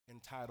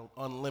entitled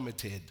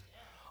Unlimited.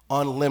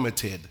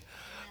 Unlimited.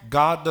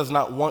 God does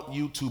not want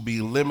you to be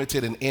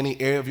limited in any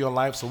area of your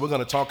life. So we're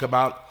going to talk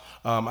about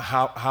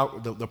how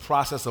the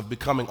process of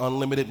becoming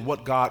unlimited,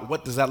 what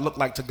does that look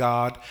like to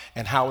God,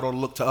 and how it'll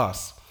look to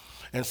us.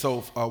 And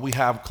so we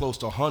have close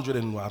to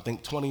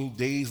 120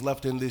 days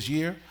left in this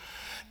year.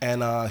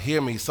 And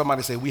hear me,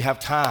 somebody say, we have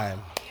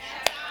time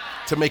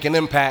to make an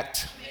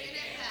impact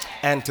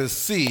and to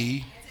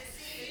see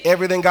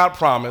everything God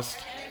promised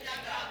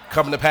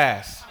come to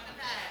pass.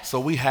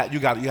 So you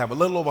have a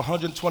little over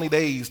 120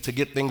 days to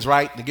get things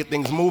right, to get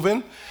things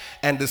moving,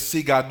 and to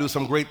see God do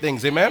some great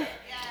things. Amen?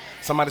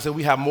 Somebody said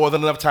we have more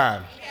than enough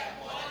time.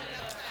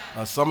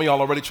 Some of y'all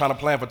already trying to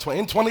plan for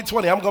in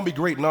 2020. I'm going to be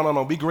great.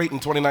 No. Be great in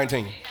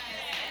 2019.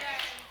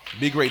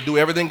 Be great. Do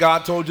everything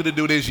God told you to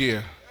do this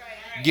year.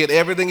 Get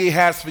everything He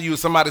has for you.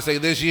 Somebody say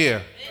this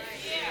year.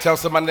 Tell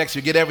somebody next to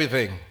you, get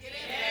everything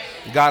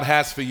God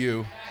has for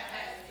you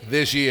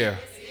this year.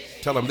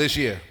 Tell them this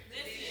year.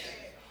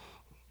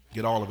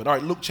 Get all of it. All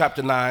right, Luke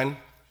chapter 9,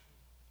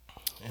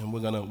 and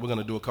we're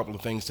gonna do a couple of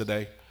things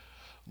today.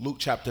 Luke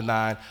chapter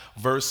 9,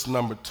 verse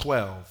number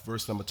 12.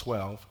 Verse number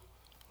 12.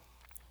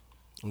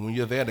 And when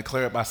you're there,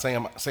 declare it by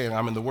saying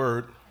I'm in the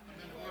Word.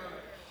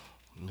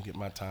 Let me get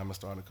my timer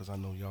started because I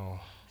know y'all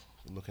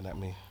are looking at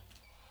me.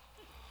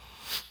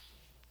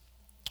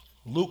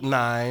 Luke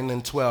 9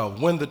 and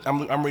 12.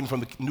 I'm reading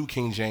from the New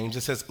King James.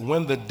 It says,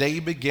 when the day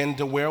began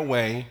to wear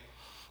away,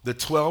 the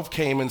 12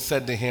 came and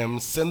said to him,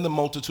 send the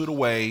multitude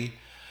away,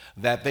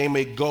 that they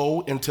may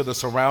go into the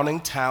surrounding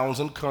towns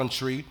and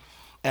country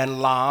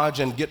and lodge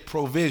and get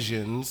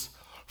provisions,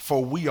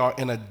 for we are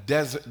in a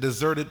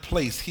deserted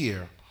place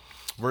here.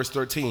 Verse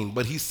 13,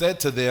 but he said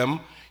to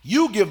them,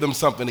 you give them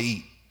something to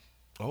eat.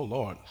 Oh,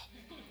 Lord.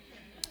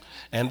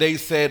 And they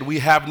said, we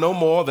have no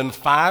more than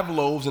 5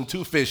 loaves and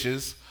 2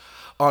 fishes,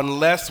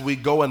 unless we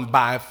go and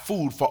buy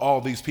food for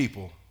all these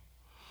people.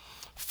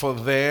 For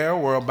there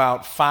were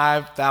about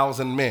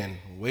 5,000 men.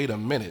 Wait a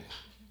minute.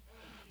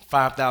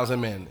 5,000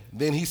 men.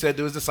 Then he said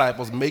to his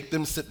disciples, make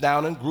them sit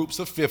down in groups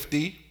of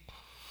 50.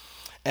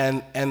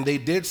 And they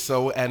did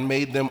so and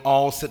made them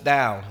all sit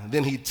down.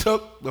 Then he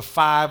took the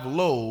 5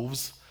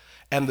 loaves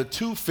and the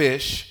 2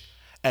 fish,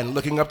 and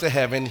looking up to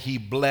heaven, he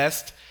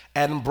blessed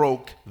and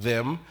broke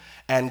them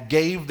and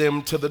gave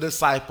them to the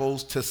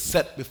disciples to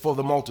set before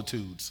the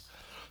multitudes.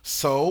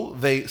 So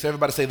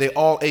everybody say they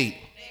all ate.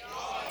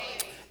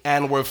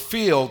 And were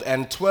filled,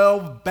 and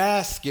 12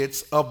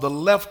 baskets of the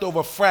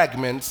leftover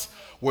fragments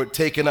were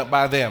taken up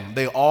by them.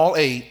 They all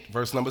ate,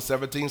 verse number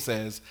 17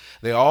 says,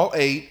 they all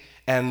ate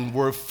and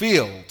were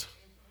filled.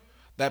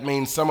 That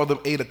means some of them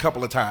ate a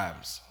couple of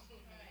times.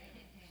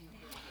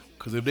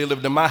 Because if they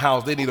lived in my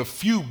house, they need a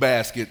few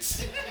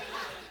baskets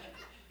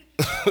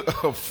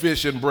of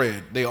fish and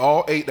bread. They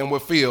all ate and were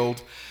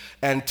filled,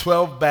 and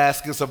 12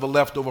 baskets of the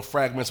leftover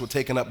fragments were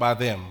taken up by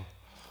them.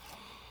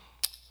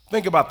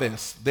 Think about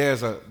this.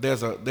 There's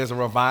a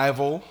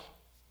revival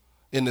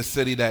in the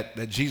city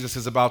that Jesus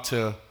is about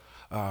to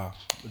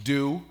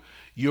do.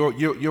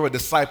 You're a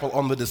disciple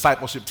on the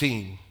discipleship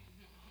team.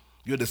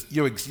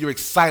 You're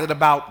excited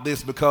about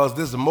this because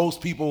this is the most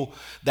people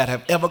that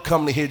have ever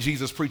come to hear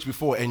Jesus preach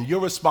before, and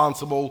you're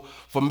responsible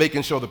for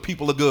making sure the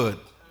people are good.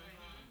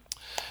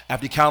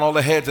 After you count all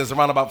the heads, there's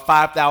around about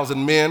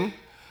 5,000 men.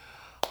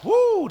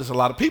 Woo, there's a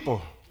lot of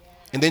people.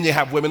 And then you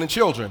have women and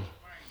children.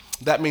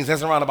 That means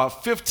there's around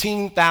about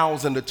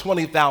 15,000 to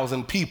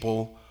 20,000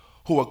 people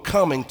who are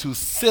coming to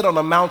sit on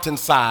a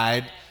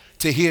mountainside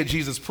to hear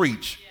Jesus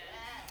preach.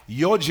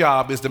 Your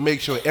job is to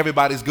make sure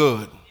everybody's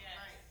good.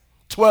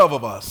 12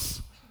 of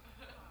us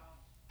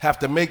have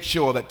to make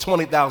sure that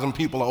 20,000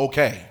 people are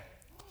okay.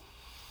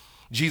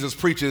 Jesus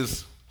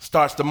preaches,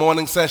 starts the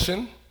morning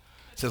session,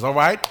 says, all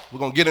right, we're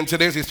going to get into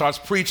this. He starts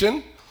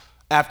preaching.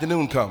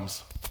 Afternoon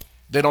comes.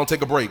 They don't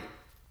take a break.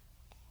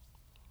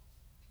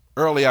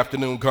 Early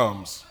afternoon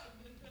comes.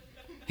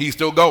 He's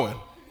still going.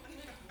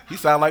 He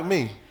sound like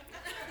me.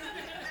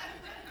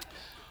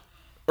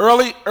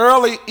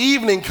 Early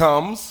evening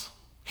comes.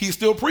 He's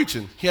still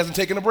preaching. He hasn't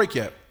taken a break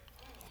yet.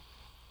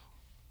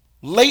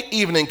 Late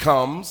evening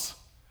comes.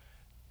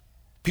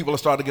 People are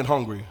starting to get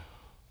hungry.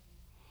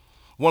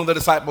 One of the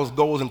disciples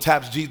goes and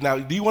taps Jesus. Now,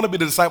 do you want to be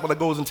the disciple that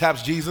goes and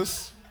taps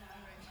Jesus?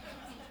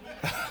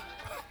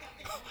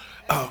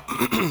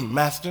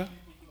 Master?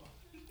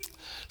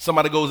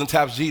 Somebody goes and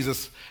taps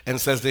Jesus and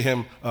says to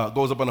him,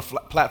 goes up on a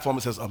platform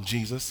and says,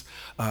 Jesus,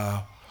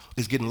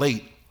 it's getting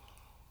late.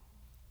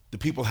 The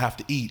people have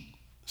to eat.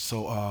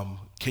 So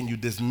can you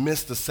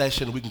dismiss the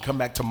session? We can come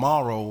back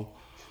tomorrow.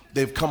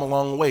 They've come a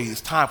long way.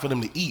 It's time for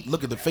them to eat.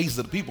 Look at the faces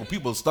of the people.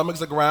 People's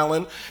stomachs are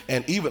growling.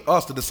 And even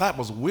us, the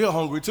disciples, we're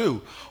hungry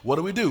too. What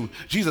do?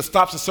 Jesus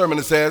stops the sermon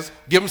and says,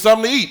 give them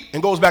something to eat,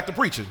 and goes back to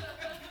preaching.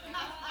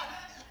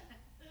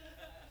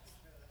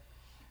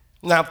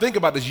 Now think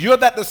about this. You're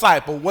that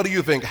disciple. What do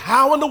you think?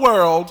 How in the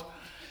world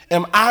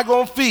am I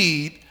going to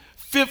feed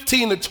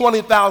 15 to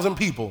 20,000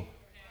 people?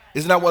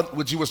 Isn't that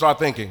what you would start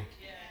thinking?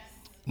 Yes.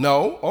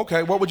 No?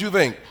 Okay. What would you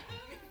think?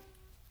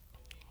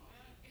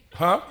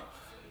 Huh?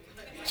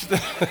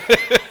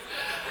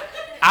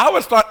 I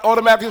would start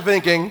automatically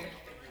thinking,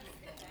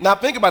 now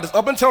think about this.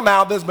 Up until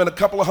now, there's been a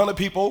couple of hundred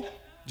people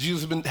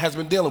Jesus has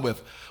been dealing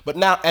with. But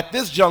now at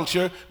this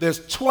juncture,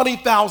 there's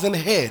 20,000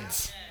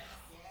 heads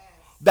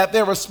that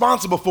they're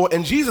responsible for.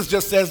 And Jesus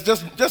just says,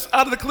 just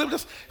out of the clip,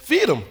 just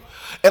feed them.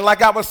 And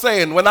like I was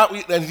saying,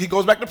 and he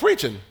goes back to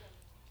preaching.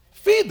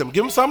 Feed them.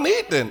 Give them something to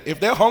eat then. If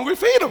they're hungry,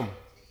 feed them.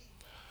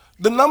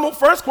 The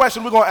first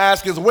question we're going to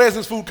ask is, where's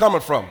this food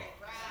coming from?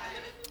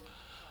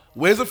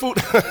 Where's the food?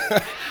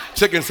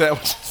 Chicken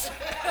sandwiches.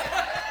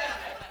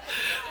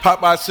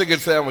 Popeye's chicken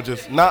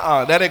sandwiches.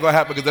 Nuh-uh, that ain't going to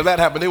happen, because if that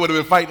happened, they would have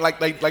been fighting like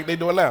they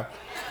doing now.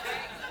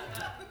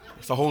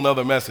 It's a whole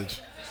nother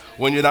message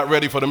when you're not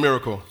ready for the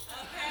miracle.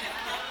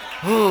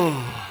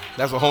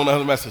 That's a whole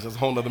nother message. That's a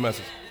whole nother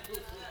message.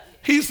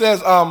 He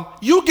says,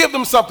 you give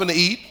them something to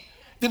eat.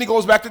 Then he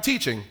goes back to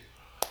teaching.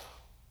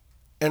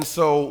 And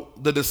so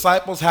the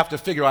disciples have to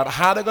figure out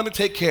how they're going to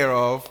take care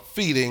of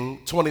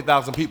feeding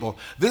 20,000 people.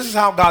 This is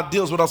how God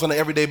deals with us on an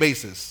everyday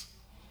basis.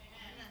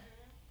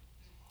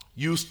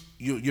 You're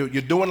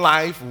doing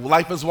life.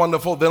 Life is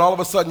wonderful. Then all of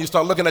a sudden you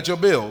start looking at your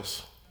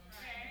bills.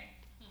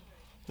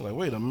 You're like,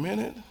 wait a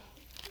minute.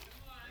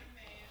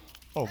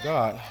 Oh,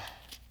 God.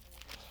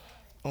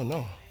 Oh,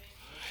 no.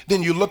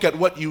 Then you look at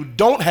what you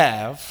don't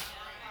have,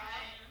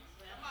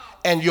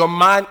 and your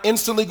mind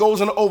instantly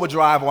goes into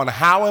overdrive on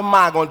how am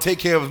I going to take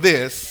care of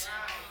this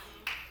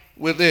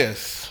with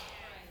this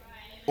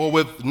or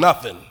with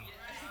nothing.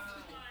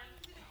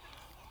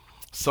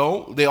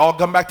 So they all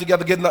come back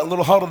together, get in that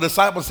little huddle of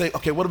disciples, and say,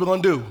 okay, what are we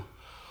going to do?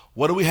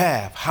 What do we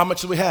have? How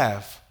much do we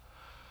have?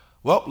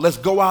 Well, let's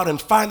go out and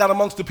find out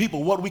amongst the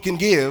people what we can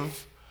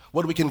give,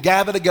 what we can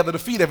gather together to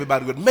feed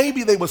everybody with.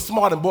 Maybe they were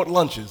smart and bought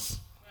lunches.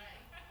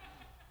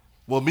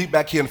 We'll meet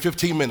back here in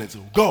 15 minutes.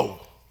 Go.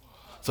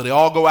 So they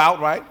all go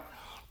out, right?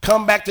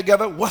 Come back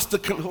together. What's the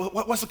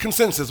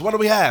consensus? What do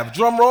we have?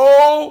 Drum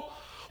roll.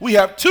 We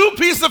have 2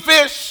 pieces of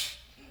fish,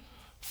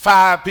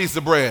 5 pieces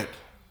of bread.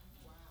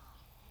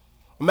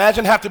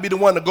 Imagine have to be the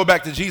one to go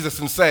back to Jesus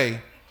and say,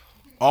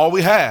 all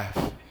we have,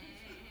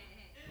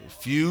 a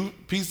few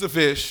pieces of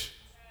fish,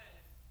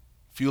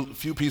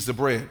 few pieces of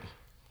bread.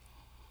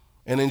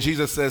 And then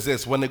Jesus says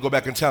this when they go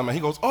back and tell him.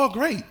 He goes, oh,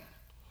 great.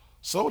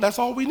 So that's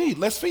all we need.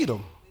 Let's feed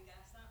them.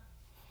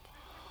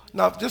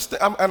 Now,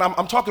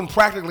 I'm talking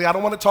practically. I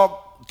don't want to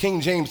talk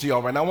King James to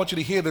y'all right now. I want you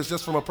to hear this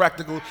just from a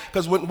practical,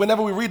 because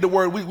whenever we read the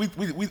word,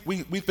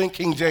 we think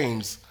King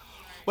James.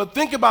 But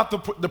think about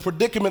the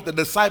predicament the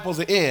disciples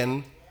are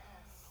in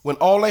when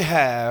all they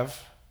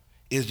have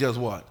is just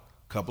what?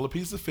 A couple of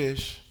pieces of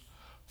fish,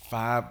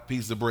 5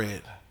 pieces of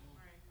bread.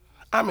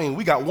 I mean,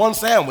 we got 1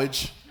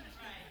 sandwich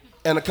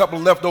and a couple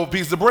of leftover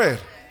pieces of bread.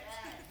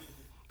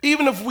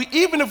 Even if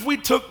we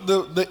took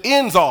the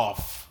ends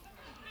off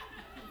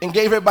and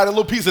gave everybody a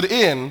little piece of the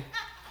end,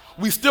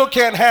 we still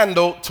can't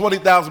handle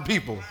 20,000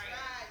 people.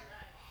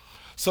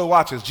 So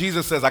watch this.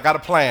 Jesus says, I got a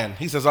plan.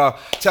 He says,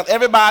 tell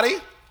everybody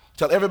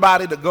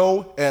to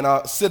go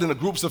and sit in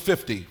groups of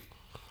 50.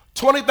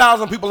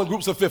 20,000 people in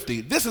groups of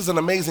 50. This is an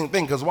amazing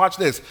thing, because watch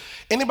this.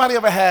 Anybody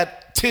ever had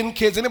 10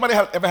 kids? Anybody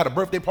ever had a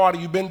birthday party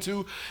you've been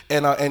to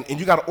and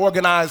you got to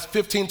organize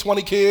 15,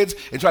 20 kids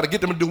and try to get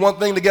them to do one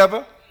thing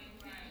together?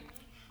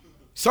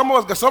 Some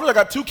of us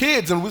got 2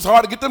 kids and it's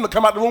hard to get them to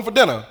come out the room for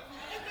dinner.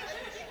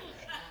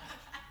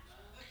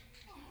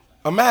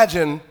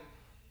 Imagine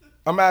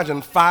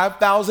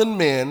 5,000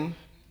 men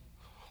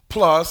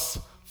plus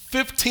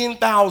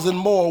 15,000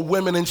 more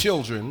women and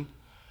children,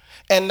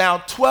 and now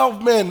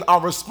 12 men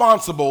are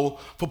responsible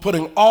for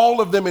putting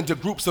all of them into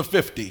groups of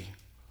 50.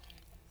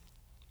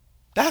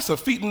 That's a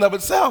feat in of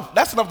itself.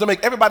 That's enough to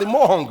make everybody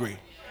more hungry.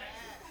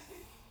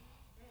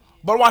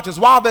 But watch this.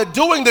 While they're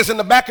doing this, in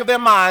the back of their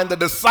mind, the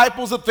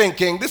disciples are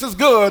thinking, this is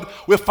good,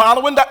 we're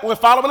following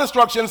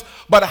instructions,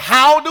 but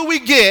how do we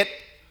get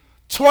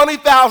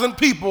 20,000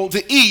 people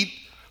to eat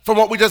from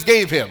what we just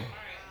gave him?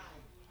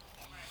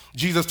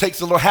 Jesus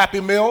takes a little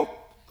Happy Meal,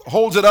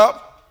 holds it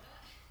up,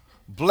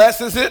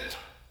 blesses it,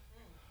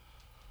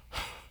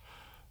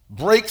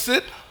 breaks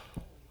it,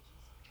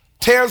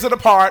 tears it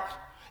apart,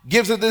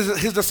 gives it to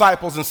his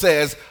disciples and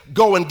says,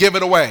 go and give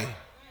it away.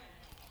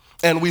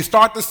 And we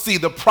start to see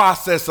the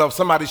process of,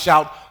 somebody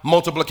shout,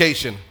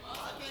 multiplication.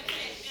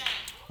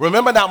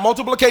 Remember now,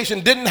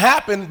 multiplication didn't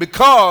happen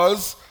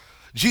because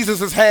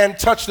Jesus' hand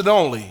touched it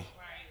only.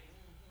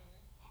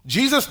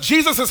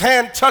 Jesus'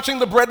 hand touching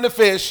the bread and the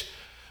fish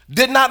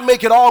did not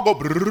make it all go.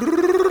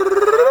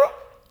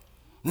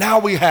 Now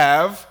we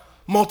have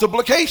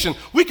multiplication.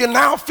 We can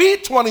now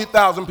feed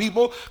 20,000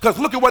 people because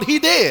look at what he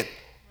did.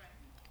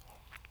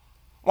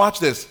 Watch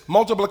this.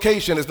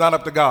 Multiplication is not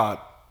up to God.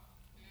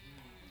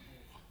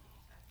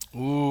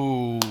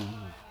 Ooh.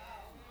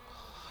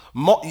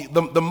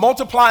 The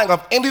multiplying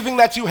of anything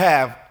that you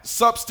have,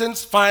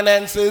 substance,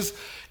 finances,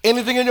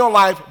 anything in your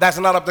life, that's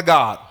not up to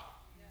God.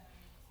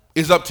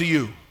 It's up to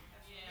you.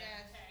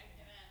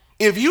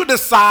 If you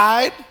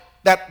decide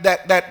that,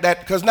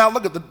 because now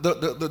look at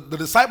the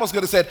disciples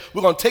could have said,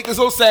 we're going to take this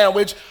little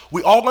sandwich,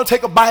 we all going to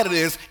take a bite of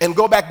this and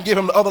go back and give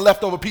him the other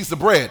leftover piece of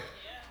bread.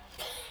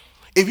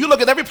 If you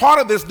look at every part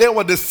of this, there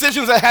were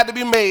decisions that had to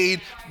be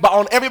made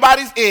on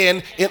everybody's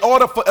end in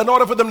order for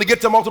them to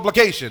get to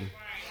multiplication.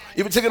 If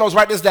you're taking those,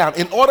 write this down.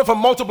 In order for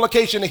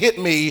multiplication to hit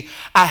me,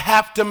 I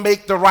have to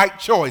make the right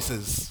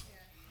choices.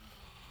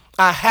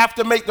 I have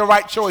to make the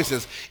right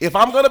choices. If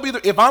I'm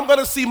going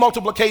to see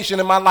multiplication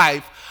in my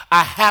life,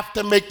 I have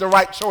to make the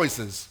right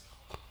choices.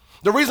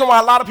 The reason why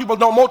a lot of people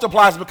don't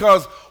multiply is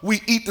because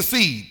we eat the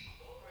seed.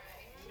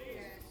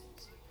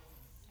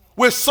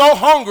 We're so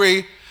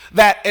hungry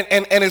that,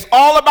 and it's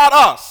all about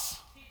us.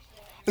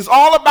 It's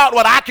all about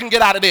what I can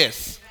get out of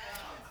this.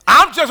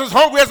 I'm just as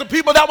hungry as the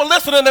people that were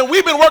listening, and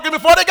we've been working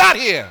before they got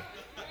here.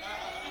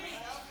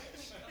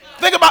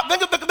 Think about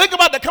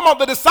that. Come on,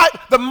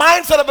 the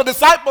mindset of the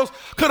disciples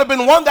could have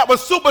been one that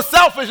was super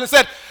selfish and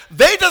said,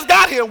 they just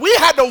got here. We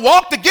had to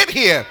walk to get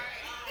here.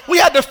 We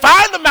had to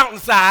find the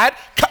mountainside,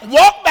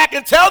 walk back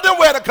and tell them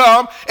where to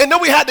come, and then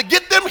we had to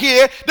get them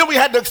here. Then we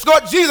had to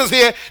escort Jesus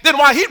here. Then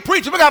while he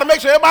preaching, we got to make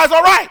sure everybody's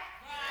all right.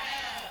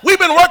 We've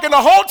been working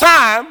the whole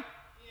time.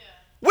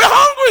 We're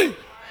hungry.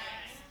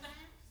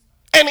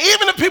 And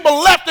even if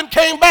people left and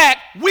came back,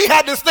 we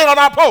had to stay on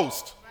our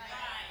post.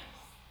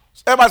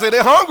 Everybody say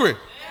they're hungry.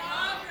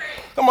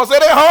 Come on, say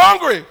they're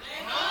hungry.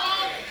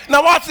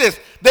 Now watch this.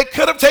 They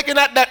could have taken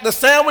the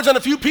sandwich and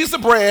a few pieces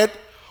of bread,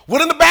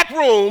 went in the back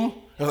room,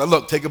 and said,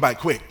 look, take a bite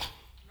quick.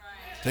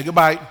 Take a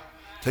bite.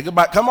 Take a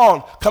bite. Come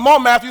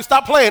on, Matthew,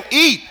 stop playing.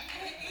 Eat.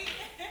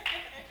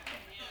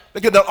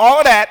 They could have done all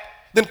of that,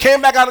 then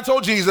came back out and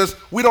told Jesus,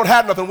 we don't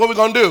have nothing. What are we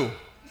going to do?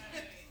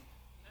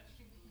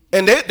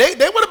 And they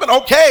would have been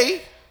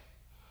okay.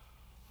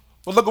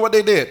 But look at what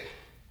they did.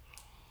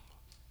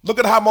 Look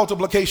at how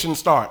multiplication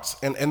starts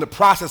and the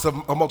process of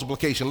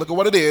multiplication. Look at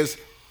what it is.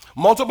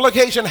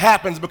 Multiplication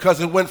happens because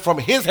it went from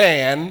his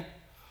hand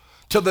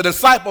to the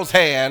disciples'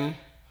 hand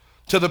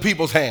to the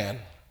people's hand.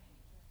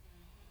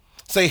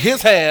 Say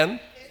his hand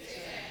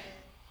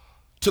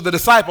to the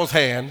disciples'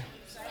 hand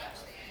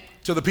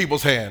to the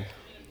people's hand.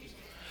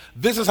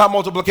 This is how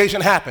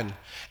multiplication happened.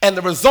 And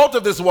the result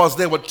of this was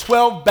there were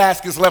 12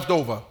 baskets left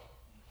over.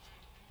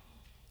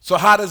 So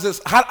how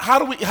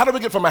do we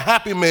get from a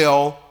happy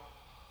meal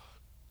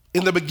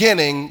in the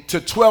beginning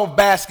to 12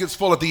 baskets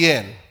full at the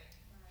end?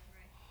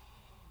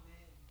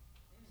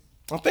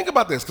 Now think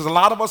about this, because a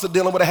lot of us are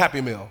dealing with a happy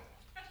meal.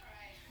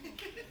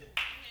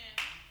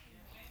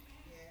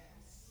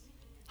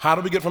 How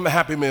do we get from a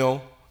happy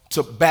meal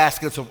to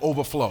baskets of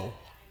overflow?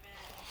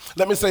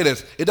 Let me say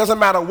this. It doesn't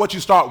matter what you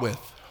start with.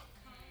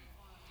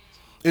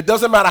 It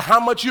doesn't matter how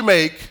much you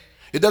make.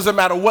 It doesn't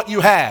matter what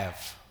you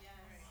have.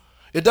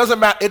 It doesn't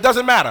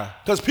matter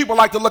because people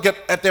like to look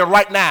at their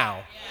right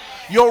now.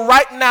 Your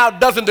right now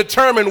doesn't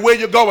determine where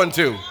you're going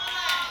to.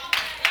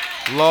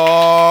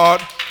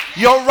 Lord,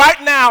 your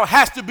right now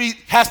has to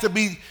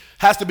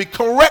be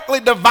correctly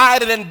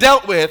divided and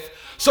dealt with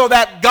so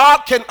that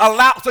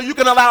you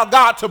can allow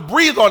God to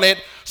breathe on it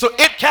so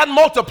it can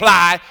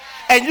multiply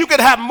and you can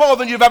have more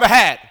than you've ever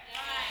had.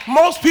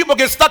 Most people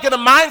get stuck in the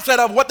mindset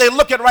of what they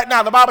look at right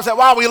now. The Bible said,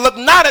 while we look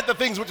not at the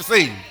things which are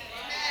seen.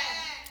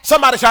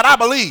 Somebody shout, I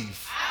believe.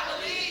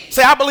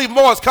 Say, I believe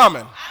more is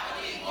coming.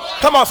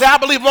 Come on, say, I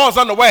believe more is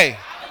on the way.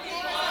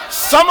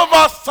 Some of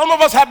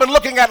us have been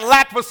looking at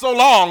lack for so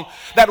long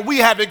that we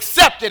have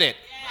accepted it.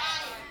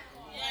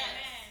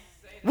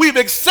 We've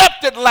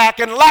accepted lack,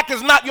 and lack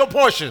is not your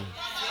portion.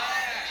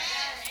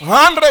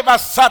 Some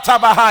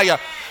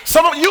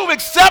of you have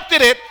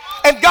accepted it,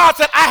 and God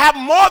said, I have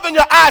more than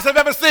your eyes have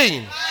ever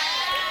seen.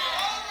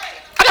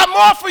 I got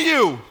more for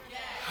you.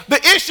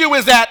 The issue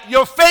is that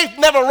your faith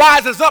never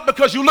rises up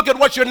because you look at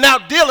what you're now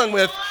dealing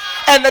with,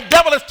 and the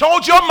devil has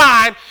told your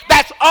mind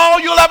that's all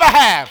you'll ever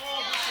have.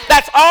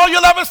 That's all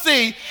you'll ever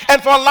see.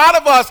 And for a lot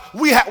of us,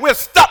 we're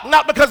stuck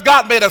not because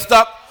God made us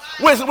stuck.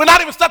 We're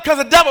not even stuck because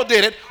the devil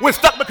did it. We're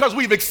stuck because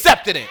we've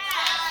accepted it.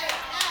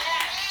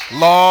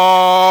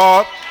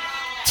 Lord,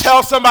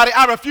 tell somebody,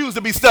 I refuse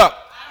to be stuck.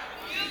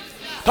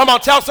 Come on,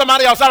 tell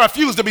somebody else, I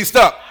refuse to be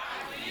stuck.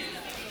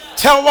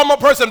 Tell one more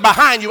person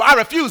behind you, I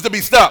refuse to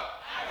be stuck.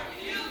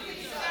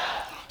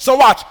 So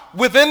watch,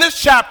 within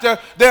this chapter,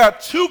 there are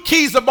two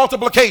keys of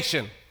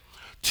multiplication.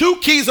 Two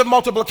keys of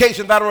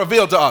multiplication that are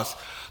revealed to us.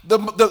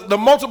 The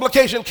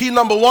multiplication key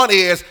number one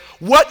is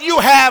what you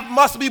have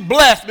must be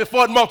blessed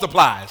before it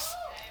multiplies.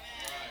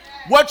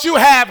 What you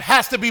have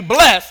has to be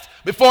blessed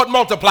before it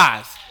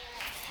multiplies.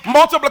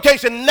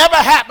 Multiplication never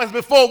happens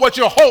before what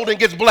you're holding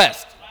gets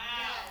blessed.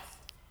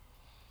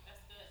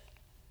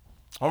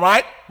 All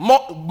right?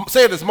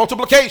 Say this.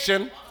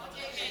 Multiplication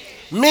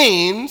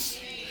means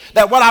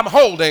that what I'm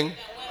holding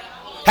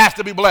has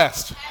to be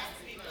blessed.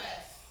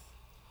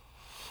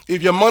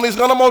 If your money's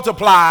going to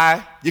multiply,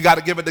 you got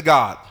to give it to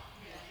God.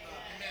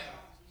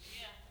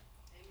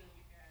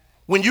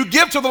 When you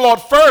give to the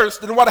Lord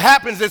first, then what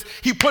happens is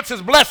he puts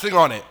his blessing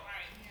on it.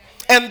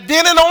 And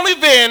then and only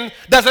then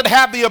does it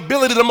have the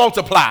ability to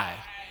multiply.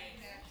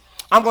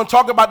 I'm going to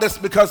talk about this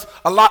because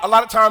a lot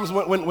of times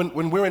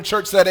when we're in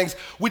church settings,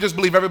 we just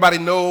believe everybody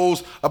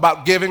knows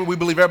about giving. We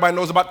believe everybody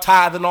knows about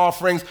tithe and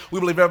offerings. We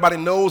believe everybody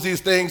knows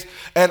these things.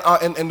 And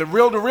the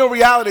real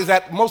reality is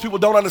that most people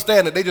don't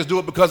understand it. They just do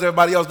it because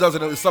everybody else does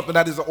it. And it's something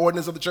that is the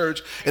ordinance of the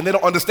church, and they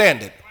don't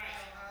understand it.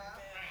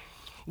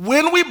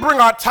 When we bring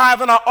our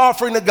tithe and our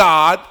offering to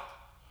God,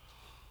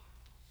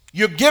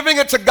 you're giving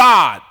it to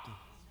God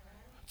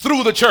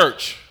through the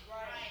church.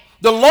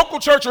 The local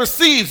church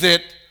receives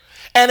it,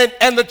 and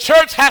the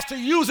church has to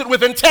use it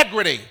with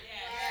integrity.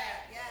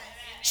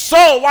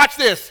 So, watch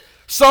this.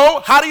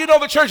 So, how do you know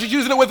the church is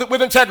using it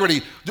with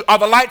integrity? Are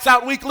the lights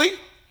out weekly?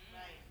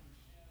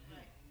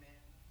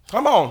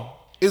 Come on.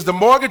 Is the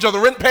mortgage or the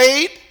rent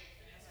paid?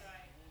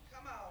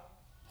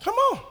 Come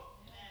on.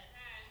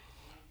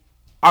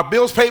 Are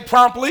bills paid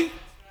promptly?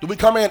 Do we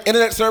come in,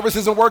 internet service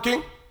isn't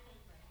working?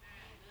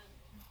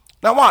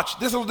 Now watch,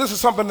 this is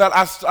something that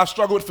I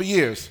struggled with for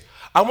years.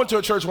 I went to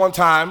a church one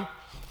time,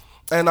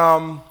 and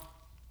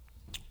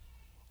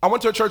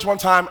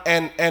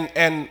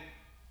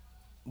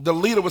the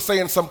leader was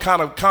saying some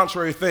kind of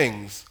contrary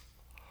things.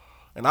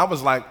 And I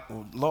was like,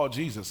 Lord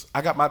Jesus,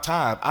 I got my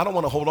tithe. I don't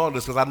want to hold on to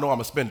this because I know I'm going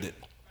to spend it.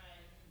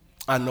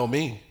 I know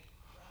me.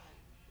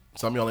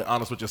 Some of you only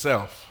honest with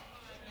yourself.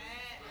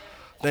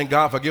 Thank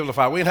God for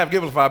Givelify. We didn't have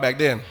Givelify back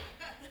then.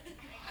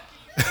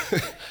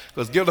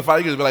 Because Givelify,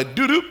 you could be like,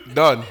 doo-doo,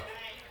 done.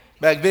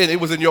 Back then, it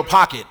was in your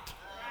pocket.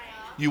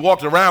 You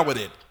walked around with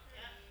it.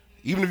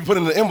 Even if you put it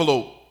in the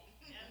envelope,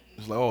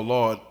 it's like, oh,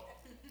 Lord,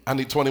 I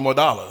need $20 more.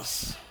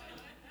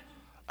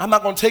 I'm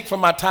not going to take from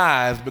my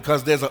tithes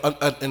because there's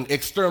an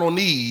external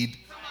need.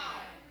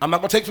 I'm not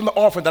going to take from the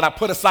offering that I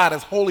put aside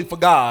as holy for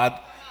God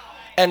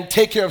and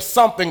take care of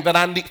something that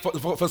I need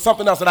for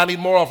something else that I need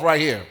more of right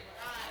here.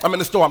 I'm in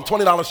the store. I'm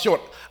 $20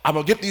 short. I'm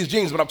going to get these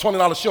jeans, but I'm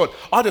 $20 short.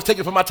 I'll just take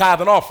it from my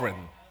tithe and offering.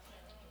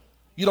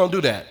 You don't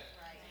do that.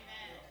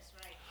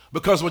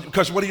 Because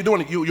what are you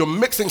doing? You're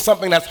mixing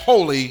something that's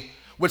holy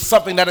with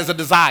something that is a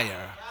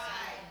desire.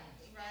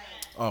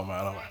 Oh,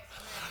 man. All right.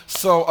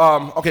 So,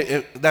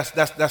 okay,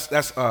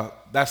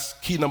 that's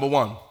key number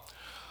one.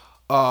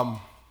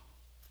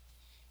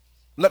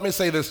 Let me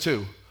say this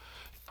too.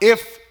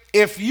 If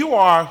you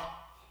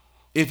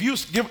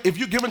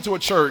give into a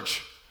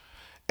church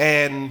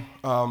and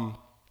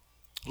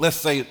let's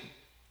say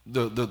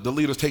the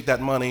leaders take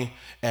that money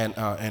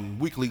and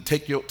weekly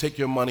take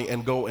your money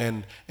and go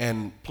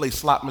and play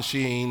slot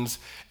machines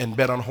and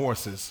bet on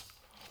horses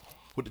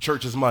with the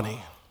church's money.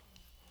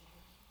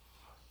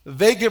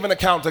 They give an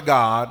account to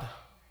God,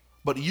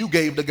 but you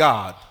gave to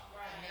God.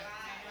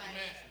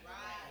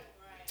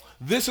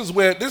 This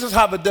is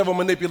how the devil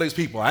manipulates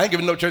people. I ain't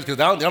giving no church because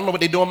I don't know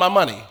what they do with my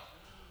money.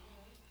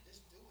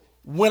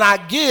 When I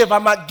give,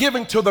 I'm not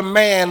giving to the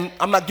man,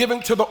 I'm not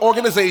giving to the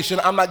organization,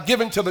 I'm not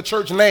giving to the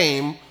church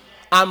name,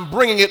 I'm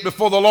bringing it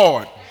before the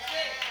Lord.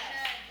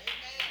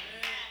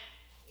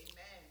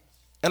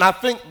 And I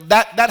think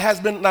that has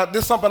been, now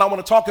this is something I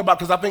want to talk about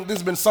because I think this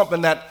has been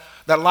something that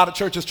a lot of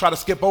churches try to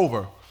skip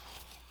over.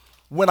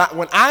 When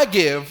I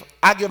give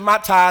my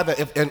tithe,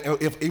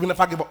 even if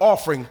I give an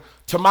offering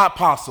to my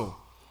apostle,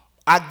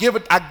 I give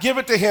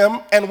it to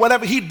him, and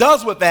whatever he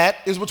does with that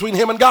is between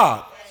him and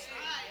God.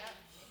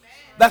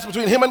 That's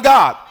between him and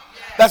God.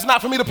 That's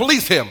not for me to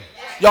police him.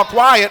 Y'all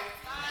quiet.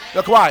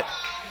 Y'all quiet.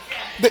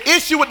 The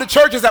issue with the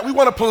church is that we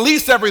want to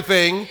police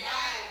everything,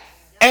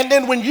 and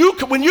then when you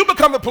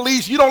become the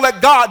police, you don't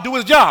let God do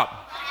his job.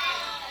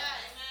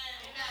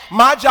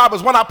 My job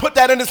is when I put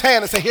that in his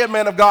hand and say, here,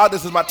 man of God,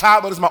 this is my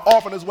tithe, this is my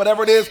offering, this is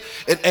whatever it is,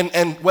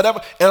 and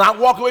whatever, and I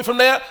walk away from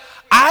there.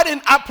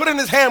 I put it in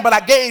his hand, but I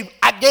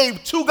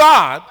gave to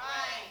God.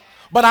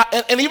 But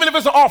and even if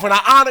it's an offering,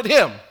 I honored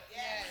him.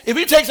 If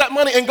he takes that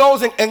money and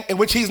goes, and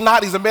which he's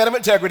not, he's a man of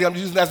integrity, I'm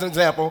using that as an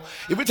example.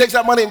 If he takes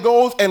that money and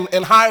goes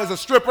and hires a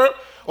stripper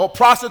or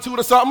prostitute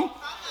or something,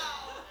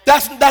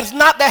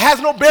 that has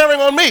no bearing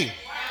on me.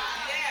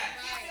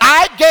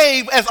 I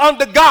gave as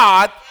unto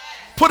God,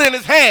 put in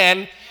his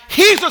hand.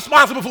 He's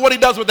responsible for what he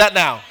does with that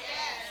now.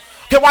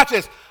 Okay, watch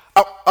this.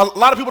 A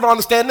lot of people don't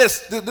understand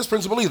this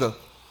principle either.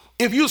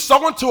 If you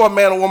sow into a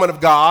man or woman of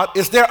God,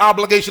 it's their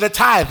obligation to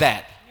tithe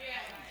that.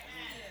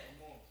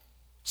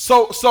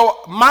 So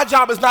my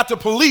job is not to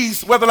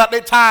police whether or not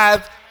they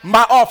tithe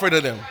my offer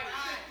to them,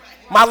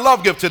 my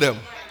love gift to them.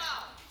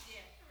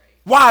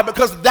 Why?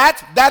 Because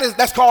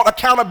that's called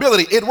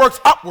accountability. It works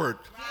upward.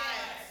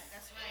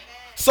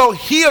 So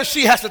he or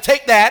she has to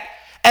take that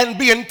and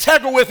be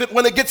integral with it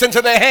when it gets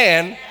into their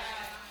hand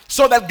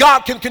so that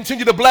God can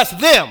continue to bless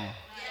them.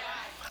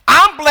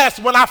 I'm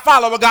blessed when I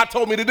follow what God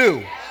told me to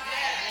do.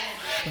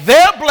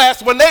 They're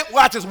blessed when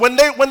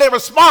they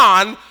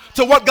respond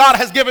to what God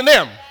has given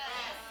them.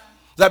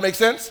 Does that make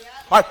sense?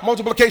 All right,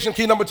 multiplication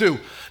key number 2.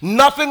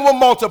 Nothing will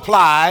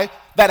multiply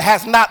that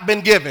has not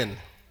been given.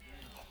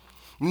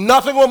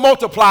 Nothing will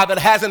multiply that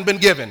hasn't been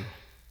given.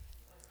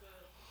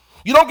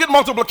 You don't get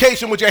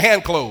multiplication with your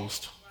hand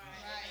closed.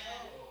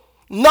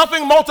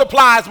 Nothing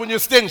multiplies when you're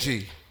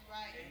stingy.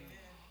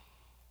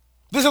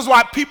 This is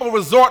why people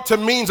resort to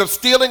means of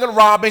stealing and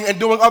robbing and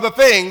doing other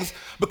things,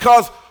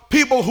 Because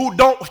people who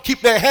don't keep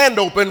their hand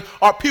open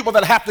are people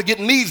that have to get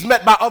needs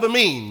met by other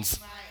means.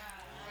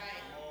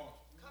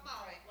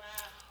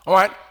 All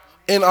right?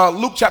 In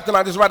Luke chapter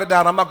 9, just write it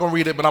down. I'm not going to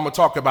read it, but I'm going to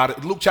talk about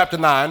it. Luke chapter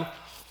 9.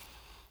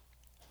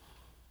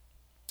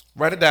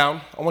 Write it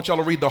down. I want y'all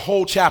to read the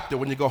whole chapter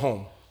when you go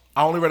home.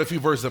 I only read a few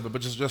verses of it,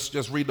 but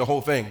just read the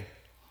whole thing.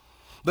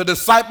 The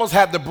disciples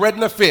had the bread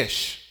and the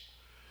fish.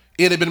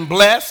 It had been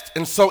blessed,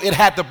 and so it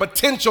had the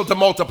potential to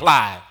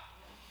multiply.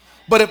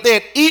 But if they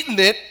had eaten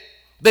it,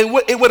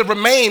 it would have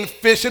remained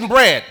fish and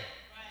bread.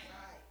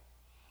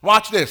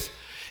 Watch this.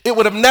 It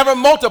would have never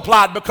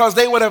multiplied because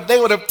they would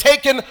have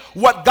taken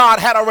what God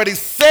had already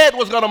said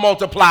was going to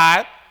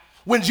multiply.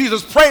 When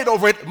Jesus prayed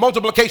over it,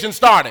 multiplication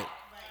started.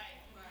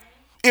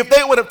 If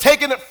they would have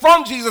taken it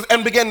from Jesus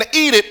and began to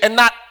eat it and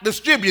not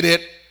distribute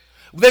it,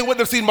 they wouldn't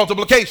have seen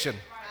multiplication.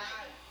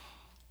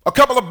 A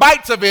couple of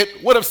bites of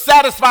it would have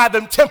satisfied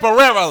them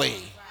temporarily.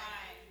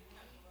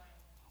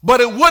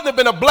 But it wouldn't have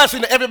been a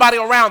blessing to everybody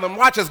around them.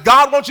 Watch this.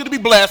 God wants you to be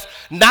blessed,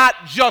 not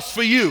just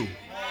for you.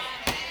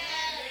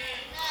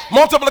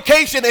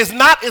 Multiplication is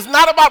not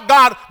about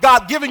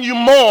God giving you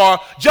more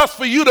just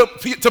for you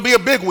to be a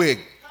bigwig.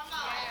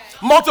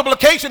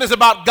 Multiplication is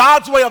about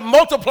God's way of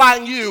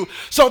multiplying you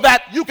so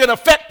that you can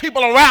affect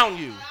people around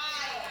you.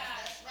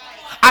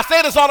 I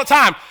say this all the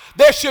time.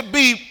 There should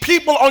be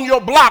people on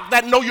your block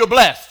that know you're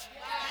blessed.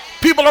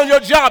 People on your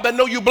job that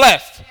know you're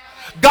blessed.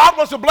 God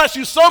wants to bless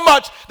you so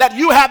much that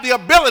you have the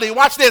ability,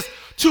 watch this,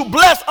 to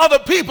bless other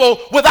people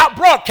without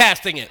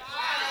broadcasting it.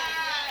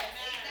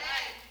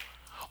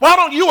 Why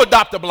don't you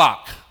adopt a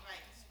block?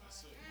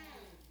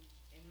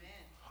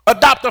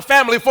 Adopt a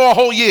family for a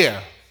whole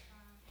year.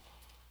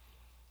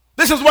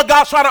 This is what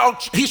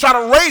He's trying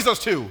to raise us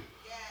to.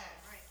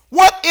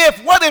 What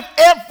if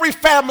every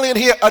family in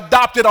here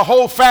adopted a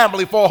whole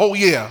family for a whole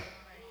year?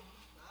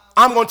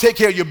 I'm going to take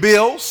care of your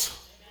bills.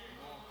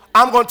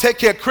 I'm going to take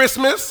care of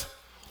Christmas.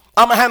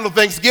 I'm going to handle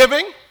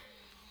Thanksgiving.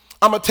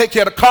 I'm going to take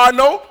care of the car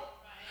note.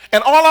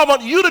 And all I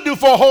want you to do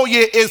for a whole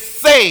year is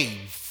save.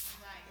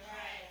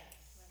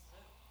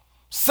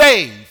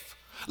 Save.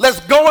 Let's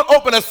go and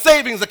open a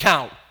savings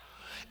account.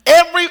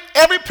 Every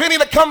penny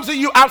that comes to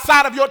you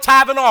outside of your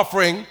tithe and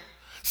offering,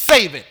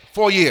 save it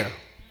for a year.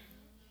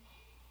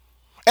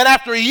 And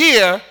after a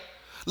year,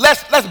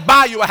 let's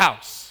buy you a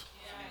house.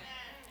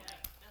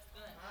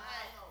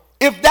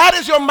 If that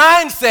is your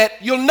mindset,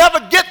 you'll never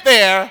get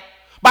there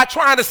by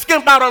trying to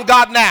skimp out on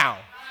God now.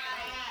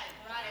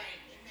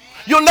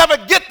 You'll never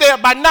get there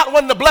by not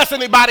wanting to bless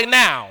anybody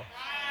now.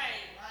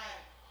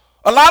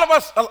 A lot of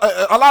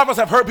us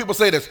have heard people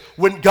say this.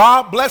 When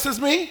God blesses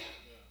me,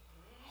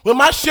 when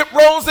my ship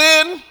rolls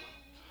in,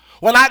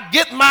 when I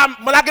get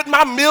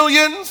my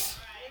millions,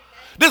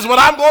 this is what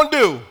I'm going to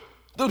do.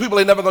 Those people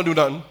ain't never going to do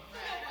nothing.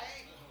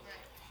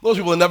 Those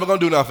people are never going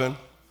to do nothing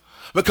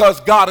because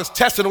God is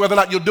testing whether or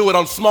not you'll do it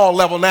on small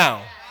level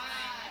now.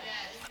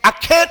 I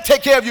can't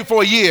take care of you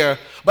for a year,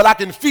 but I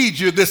can feed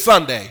you this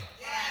Sunday.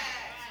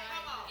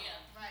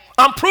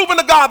 I'm proving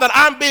to God that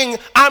I'm being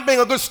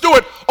a good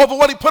steward over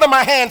what he put in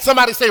my hand.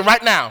 Somebody say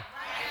right now.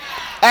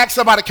 Ask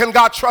somebody, can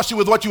God trust you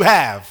with what you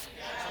have?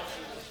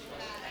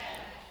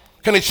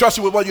 Can he trust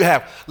you with what you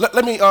have?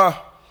 Let me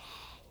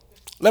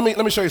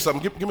show you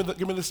something.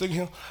 Give me this thing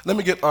here. Let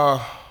me get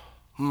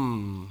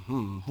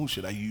who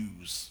should I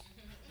use?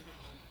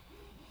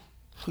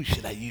 Who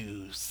should I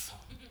use?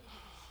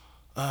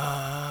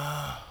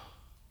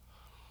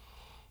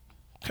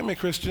 Come here,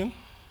 Christian.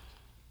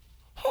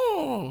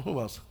 Who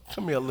else?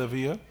 Come here,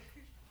 Olivia.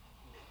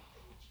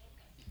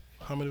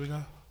 How many we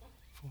got?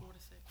 4 to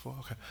 6. 4,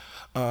 okay.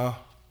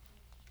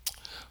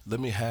 Let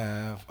me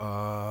have,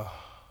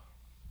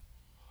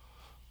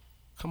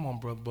 come on,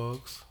 Brother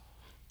Bugs.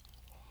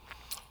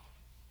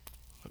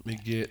 Let me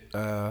get,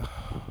 come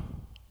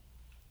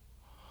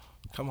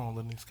on,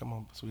 Lennox, come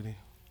on, sweetie.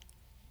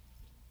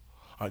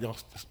 All right, y'all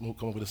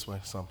come over this way,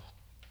 some.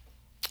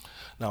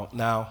 Now,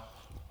 all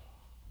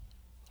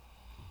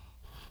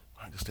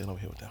right, just stand over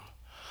here with them.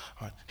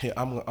 All right, here,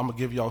 I'm gonna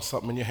give y'all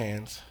something in your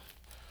hands.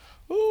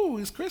 Ooh,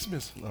 it's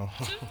Christmas. No.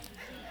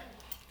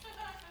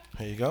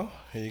 Here you go,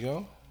 here you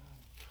go.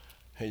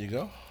 Here you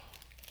go.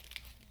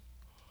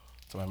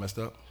 Somebody messed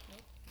up?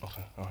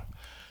 Okay, all right.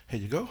 Here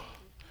you go,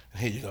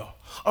 and here you go.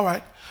 All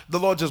right, the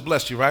Lord just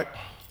blessed you, right?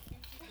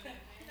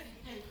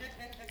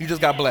 You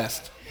just got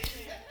blessed.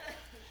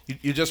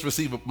 You just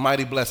received a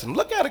mighty blessing.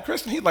 Look at it,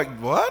 Christian. He's like,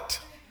 what?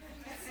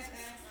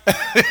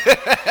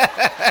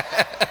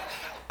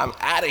 I'm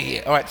out of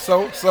here. All right,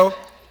 so,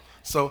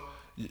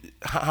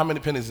 how many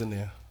pennies in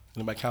there?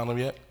 Anybody count them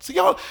yet? See,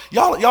 y'all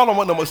don't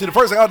want no more. See, the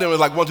first thing I did was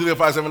like 1, 2, 3,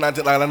 4, 5, 7, 9,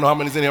 10. Like, I don't know how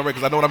many's in here already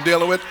because I know what I'm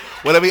dealing with.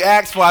 Whatever he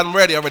asks for, I'm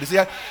ready already. See,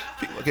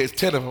 okay, it's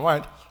 10 of them.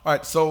 All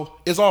right. So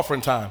it's offering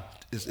time.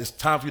 It's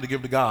time for you to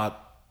give to God.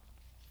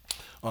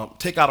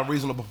 Take out a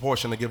reasonable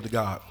proportion to give to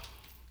God.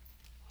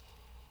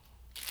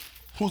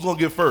 Who's going to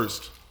give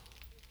first?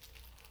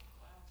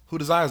 Who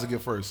desires to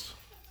give first?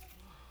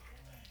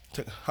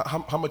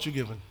 How much you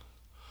giving?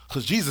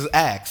 Because Jesus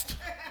asked.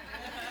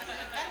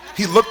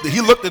 He looked at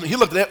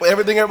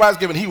everything everybody's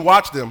giving. He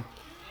watched them.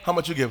 How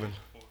much you giving?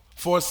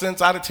 4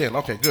 cents out of 10.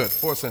 Okay, good.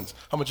 4 cents.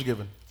 How much you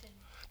giving?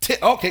 10.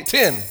 Okay,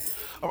 10.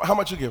 All right, how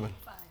much you giving?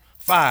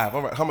 5.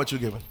 All right, how much you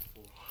giving?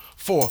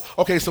 4.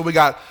 Okay, so we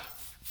got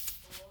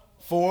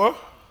 4,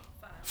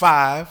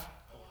 5,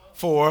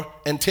 4,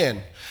 and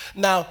 10.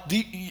 Now, do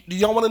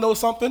y'all want to know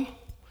something?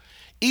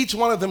 Each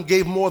one of them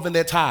gave more than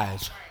their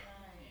tithe.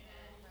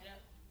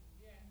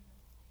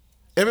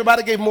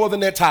 Everybody gave more than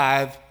their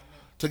tithe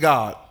to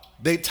God.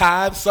 They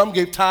tithe, some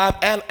gave tithe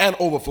and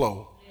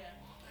overflow.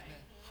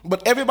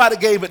 But everybody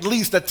gave at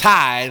least a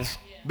tithe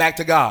back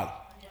to God.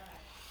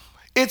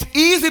 It's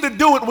easy to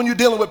do it when you're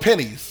dealing with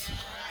pennies.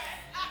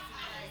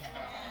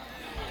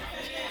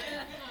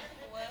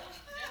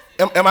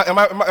 Am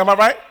I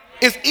right?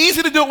 It's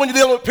easy to do it when you're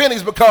dealing with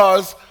pennies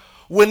because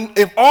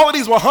if all of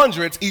these were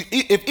hundreds,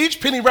 if each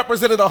penny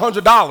represented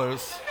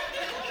 $100,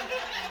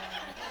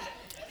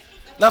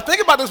 now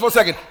think about this for a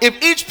second.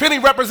 If each penny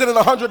represented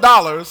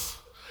 $100,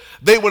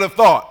 they would have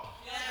thought.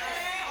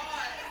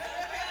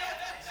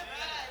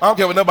 I don't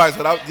care what nobody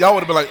said. Y'all would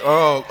have been like,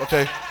 oh,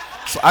 okay.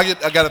 So I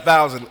got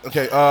 1,000.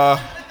 Okay.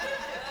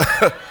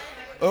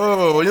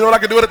 Oh, you know what I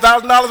can do with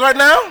 $1,000 right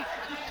now?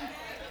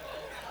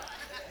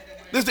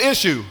 This is the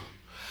issue.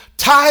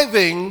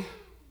 Tithing,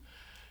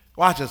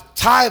 watch this.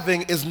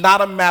 Tithing is not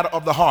a matter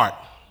of the heart.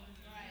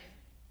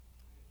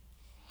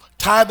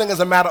 Tithing is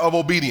a matter of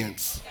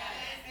obedience.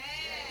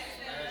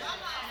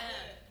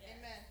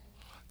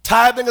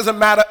 Tithing is not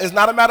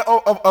a matter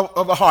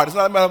of the heart. It's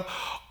not a matter of,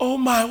 oh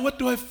my, what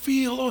do I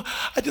feel? Oh,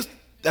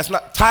 that's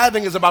not,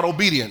 tithing is about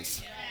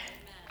obedience.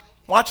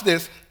 Watch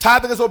this.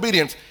 Tithing is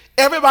obedience.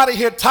 Everybody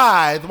here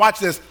tithe, watch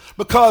this,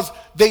 because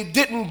they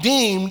didn't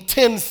deem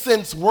 10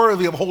 cents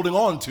worthy of holding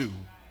on to.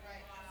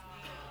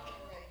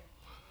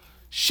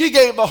 She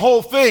gave the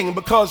whole thing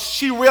because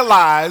she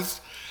realized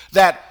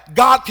that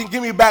God can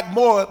give me back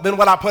more than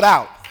what I put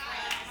out.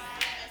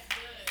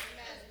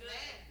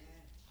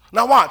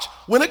 Now watch,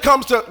 when it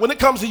comes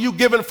to you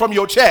giving from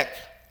your check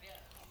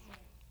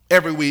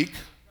every week,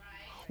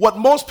 what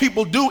most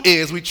people do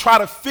is we try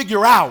to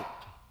figure out,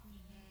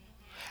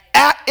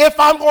 if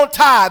I'm going to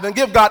tithe and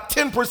give God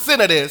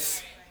 10% of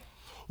this,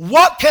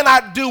 what can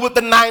I do with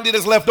the 90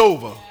 that's left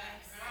over?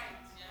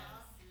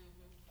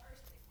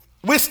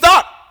 We're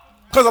stuck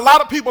because a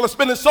lot of people are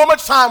spending so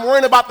much time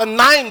worrying about the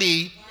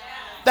 90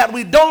 that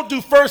we don't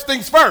do first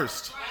things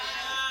first.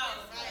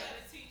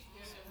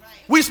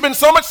 We spend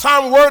so much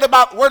time worried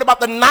about what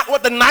the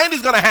 90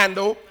 is going to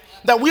handle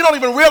that we don't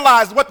even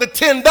realize what the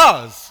 10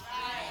 does.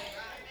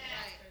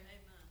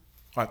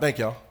 All right, thank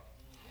y'all.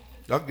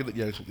 Y'all get it.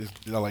 Yeah,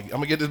 I'm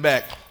gonna get this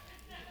back.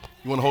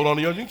 You want to hold on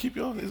to yours? You can keep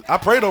yours. I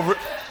prayed over it.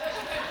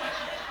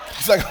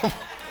 It's like,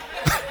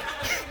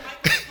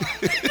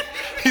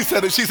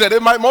 she said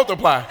it might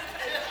multiply.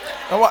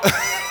 Now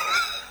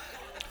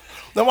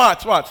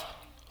watch.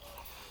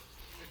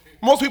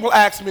 Most people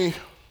ask me,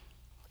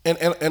 and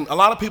a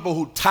lot of people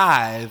who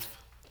tithe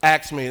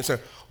ask me and say,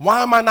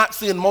 why am I not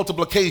seeing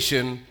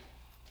multiplication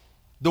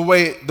the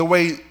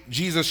way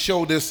Jesus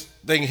showed this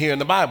thing here in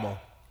the Bible?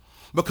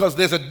 Because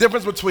there's a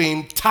difference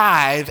between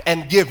tithe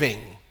and giving.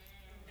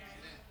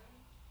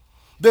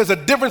 There's a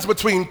difference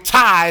between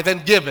tithe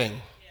and giving.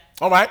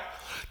 All right?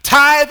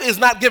 Tithe is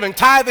not giving.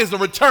 Tithe is the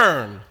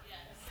return.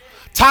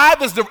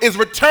 Tithe is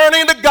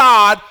returning to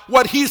God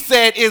what he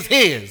said is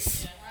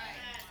his.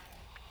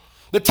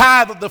 The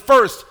tithe of the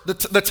first,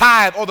 the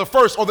tithe or the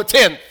first or the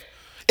 10th.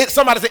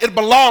 Somebody said it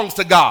belongs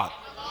to God.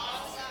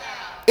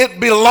 It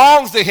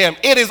belongs to him.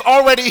 It is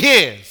already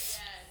his.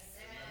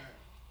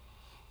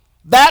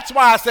 That's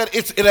why I said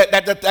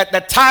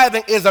that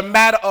tithing is a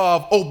matter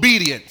of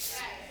obedience.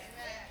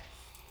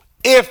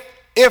 If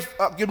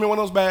give me one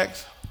of those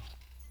bags.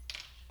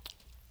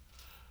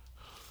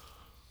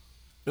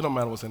 It don't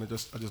matter what's in it.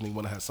 I just need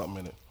one that has something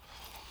in it.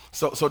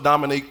 So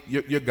Dominique,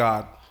 you're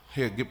God.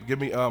 Here, give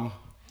me.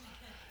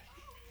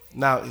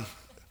 Now,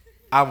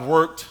 I've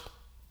worked.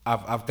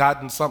 I've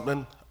gotten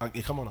something.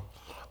 Come on.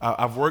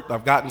 I've worked.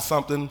 I've gotten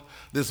something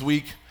this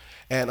week,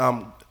 and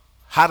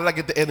how did I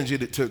get the energy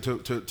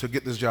to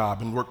get this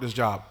job and work this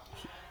job?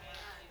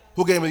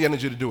 Who gave me the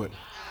energy to do it?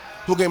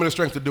 Who gave me the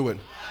strength to do it?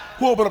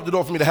 Who opened up the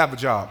door for me to have the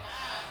job?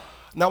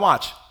 Now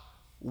watch.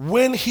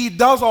 When he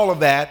does all of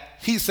that,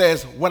 he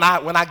says, when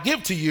I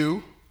give to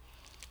you,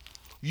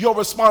 your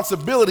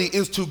responsibility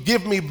is to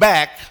give me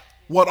back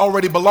what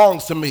already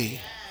belongs to me.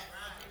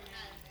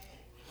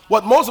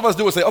 What most of us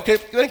do is say, okay,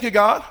 thank you,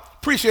 God.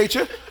 Appreciate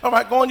you. All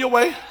right, go on your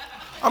way.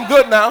 I'm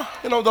good now.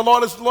 You know, the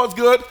Lord's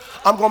good.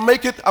 I'm going to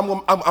make it.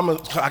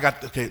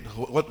 Okay,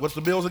 what's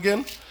the bills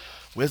again?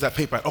 Where's that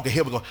paper? Okay,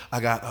 here we go. I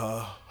got,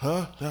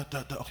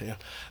 okay.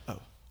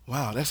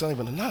 Wow, that's not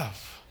even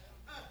enough.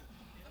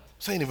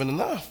 This ain't even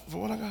enough for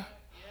what I got.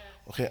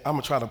 Okay, I'm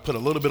going to try to put a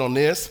little bit on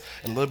this,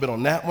 and a little bit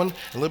on that one,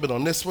 a little bit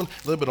on this one,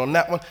 a little bit on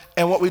that one.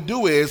 And what we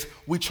do is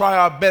we try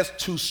our best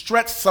to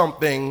stretch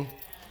something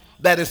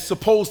that is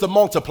supposed to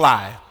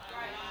multiply.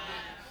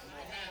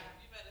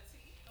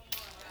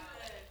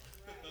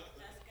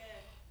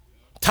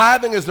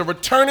 Tithing is the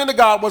returning to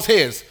God what's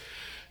his.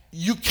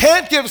 You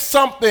can't give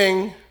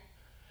something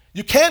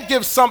You can't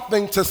give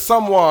something to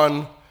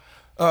someone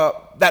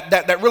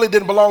that really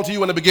didn't belong to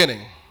you in the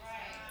beginning.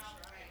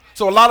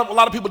 So a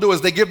lot of people do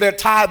is they give their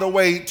tithe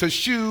away to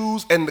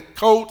shoes and the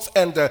coats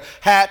and the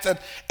hats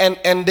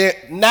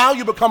and now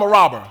you become a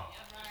robber.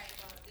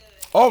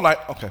 All right,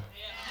 okay.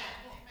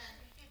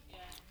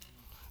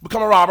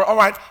 Become a robber, all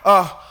right.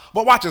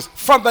 But watch this.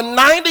 From the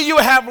 90 you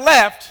have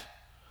left,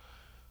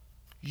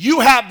 you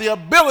have the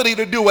ability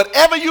to do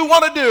whatever you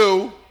want to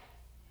do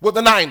with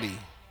the 90.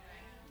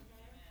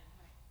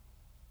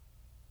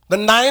 The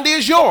 90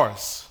 is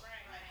yours.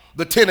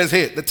 The 10 is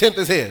his. The 10th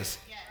is his.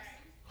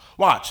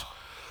 Watch.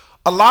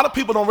 A lot of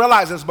people don't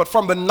realize this, but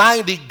from the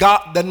 90,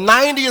 the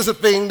 90 is the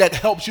thing that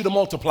helps you to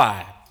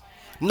multiply,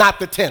 not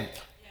the 10th.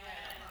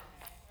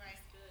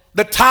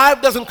 The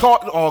tithe doesn't call,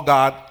 oh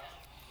God,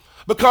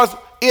 because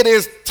it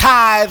is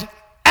tithe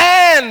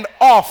and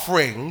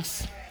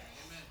offerings.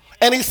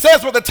 And he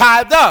says what the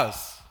tithe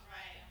does.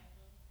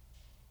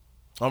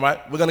 All right,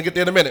 we're going to get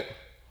there in a minute.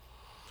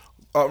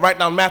 Right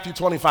now, Matthew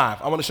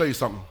 25. I want to show you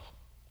something.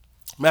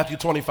 Matthew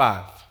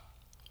 25.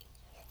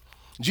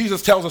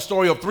 Jesus tells a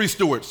story of 3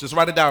 stewards. Just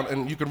write it down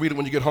and you can read it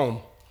when you get home.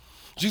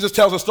 Jesus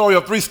tells a story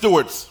of 3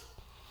 stewards,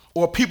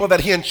 or people that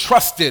he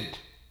entrusted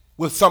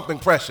with something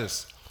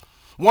precious.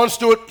 One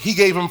steward, he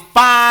gave him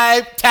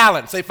 5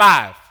 talents. Say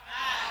 5.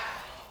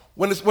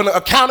 When the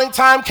accounting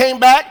time came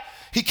back,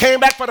 he came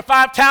back for the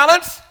 5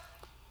 talents.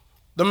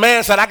 The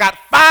man said, I got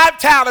 5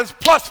 talents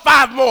plus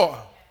 5 more.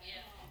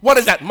 What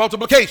is that?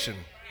 Multiplication.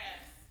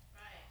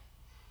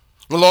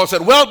 The Lord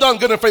said, well done,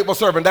 good and faithful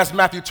servant. That's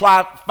Matthew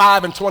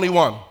 5 and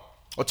 21.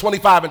 Or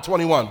 25 and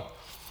 21.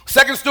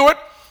 Second steward,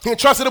 he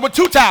entrusted him with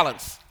 2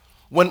 talents.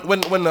 When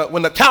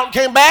the accountant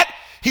came back,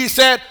 he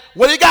said,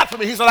 what do you got for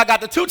me? He said, I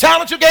got the 2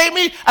 talents you gave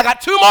me. I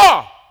got 2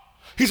 more.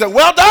 He said,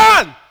 well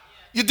done.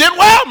 You did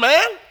well,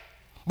 man.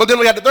 But then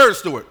we had the third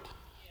steward.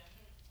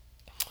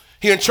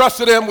 He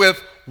entrusted him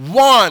with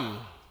 1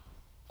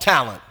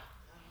 talent.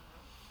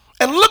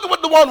 And look at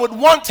what the one with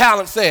 1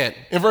 talent said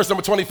in verse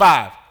number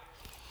 25.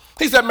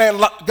 He said,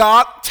 man,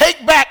 God,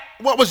 take back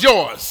what was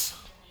yours.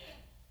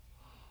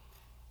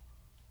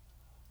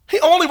 He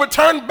only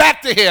returned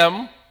back to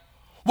him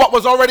what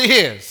was already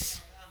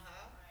his.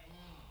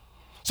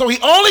 So he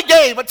only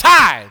gave a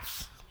tithe.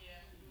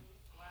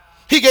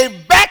 He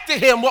gave back to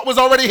him what was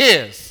already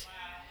his.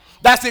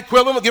 That's the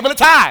equivalent of giving a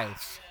tithe.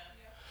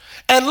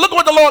 And look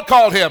what the Lord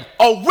called him,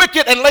 a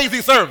wicked and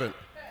lazy servant.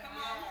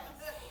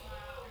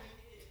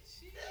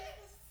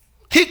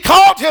 He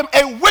called him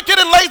a wicked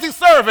and lazy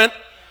servant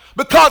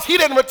because he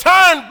didn't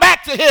return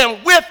back to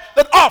him with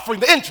the offering,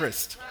 the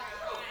interest.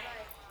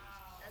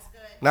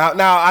 Now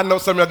I know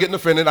some of y'all getting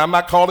offended. I'm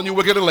not calling you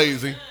wicked and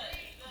lazy.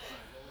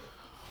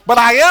 But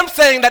I am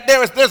saying that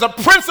there's a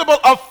principle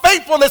of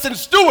faithfulness and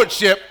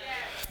stewardship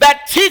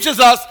that teaches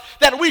us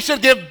that we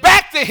should give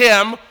back to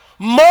him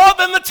more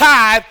than the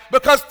tithe,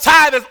 because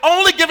tithe is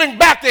only giving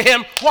back to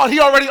him what he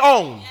already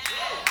owns.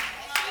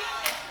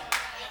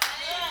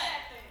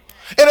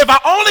 And if I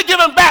only give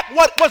him back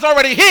what was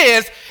already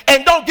his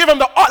and don't give him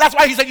that's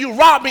why he said you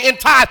robbed me in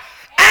tithe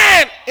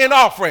and in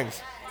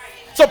offerings.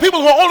 So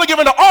people who are only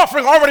giving the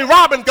offering are already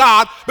robbing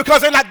God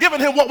because they're not giving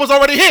him what was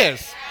already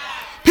his.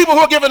 People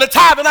who are giving the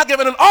tithe and not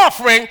giving an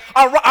offering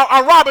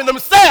are robbing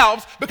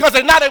themselves because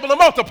they're not able to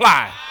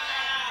multiply.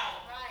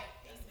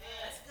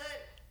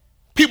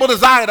 People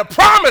desire the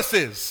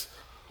promises,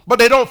 but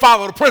they don't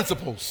follow the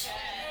principles.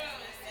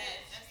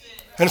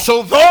 And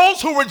so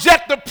those who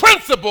reject the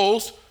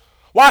principles,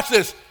 watch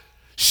this,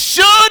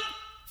 should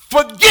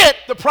forget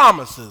the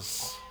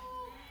promises.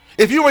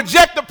 If you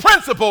reject the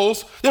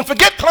principles, then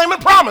forget claiming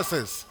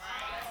promises.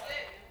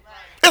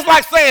 It's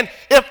like saying,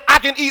 if I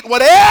can eat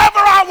whatever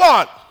I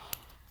want,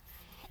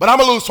 but I'm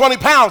going to lose 20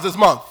 pounds this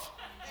month.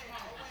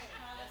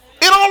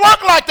 It don't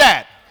work like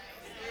that.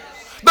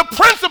 The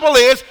principle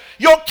is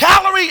your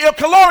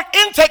caloric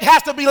intake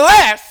has to be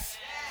less,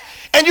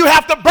 and you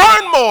have to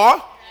burn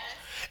more,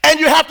 and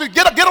you have to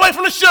get away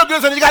from the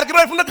sugars, and you got to get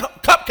away from the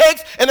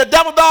cupcakes and the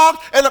devil dogs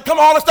and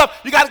all the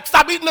stuff. You got to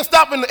stop eating the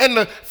stuff and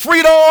the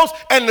Fritos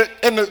and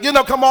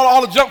the come on,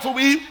 all the junk food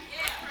we eat.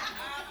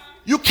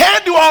 You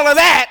can't do all of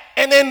that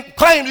and then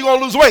claim you're going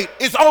to lose weight.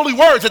 It's only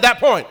words at that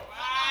point.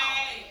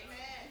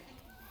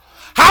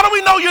 How do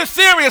we know you're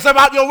serious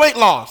about your weight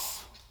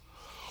loss?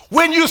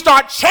 When you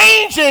start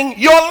changing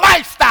your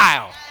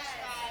lifestyle.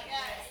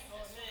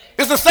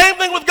 It's the same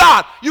thing with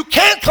God. You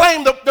can't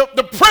claim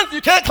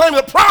you can't claim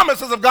the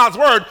promises of God's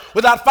word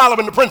without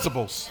following the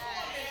principles.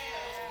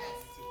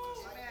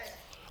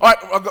 All right,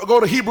 I'll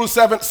go to Hebrews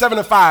 7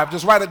 and 5.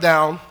 Just write it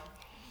down.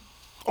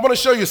 I want to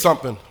show you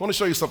something. I want to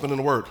show you something in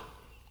the word.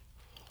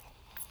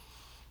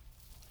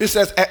 It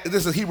says,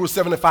 this is Hebrews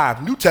 7 and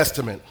 5, New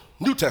Testament.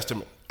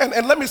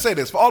 And let me say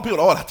this, for all people,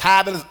 the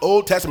tithing is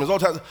Old Testament,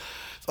 it's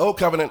Old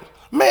Covenant.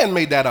 Man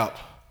made that up.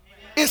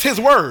 It's his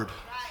word.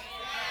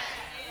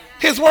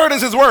 His word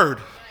is his word.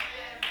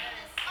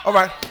 All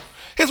right.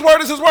 His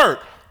word is his word.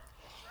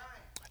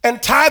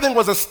 And tithing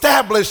was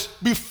established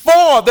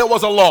before there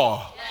was a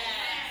law.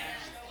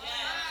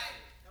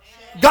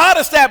 God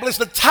established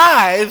the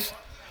tithes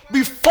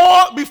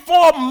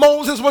Before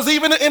Moses was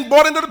even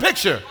brought into the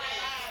picture.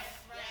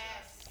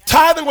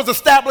 Tithing was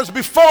established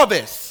before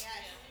this.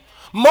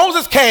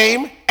 Moses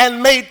came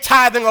and made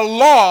tithing a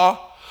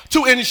law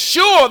to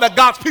ensure that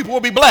God's people will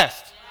be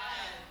blessed.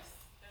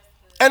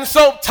 And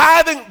so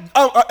tithing,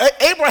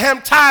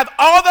 Abraham tithed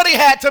all that he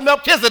had to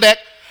Melchizedek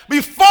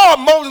before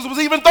Moses was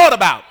even thought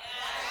about.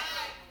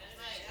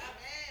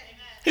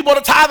 He brought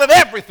a tithe of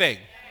everything.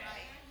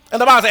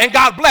 And the Bible said, and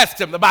God blessed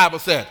him, the Bible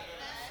said.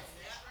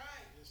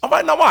 All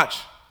right, now watch.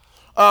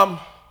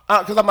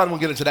 Because I'm not going to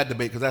get into that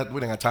debate because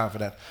we ain't got time for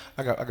that.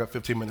 I got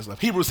 15 minutes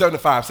left. Hebrews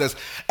 7:5 says,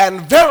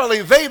 and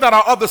verily they that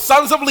are of the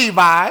sons of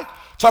Levi,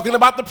 talking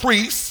about the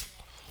priests,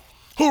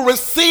 who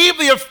receive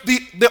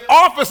the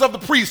office of the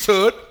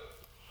priesthood,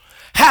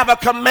 have a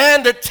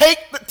command to take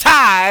the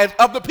tithe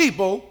of the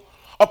people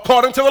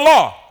according to the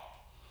law.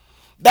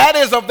 That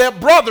is of their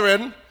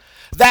brethren,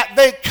 that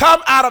they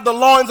come out of the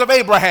loins of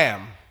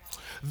Abraham.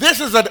 This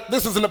is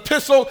an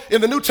epistle in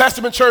the New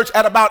Testament church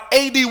at about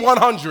AD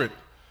 100.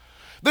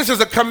 This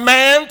is a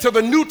command to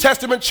the New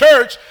Testament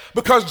church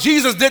because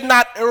Jesus did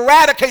not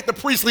eradicate the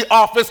priestly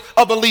office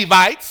of the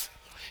Levites.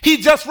 He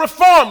just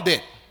reformed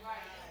it.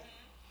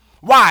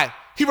 Why?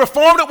 He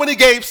reformed it when he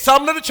gave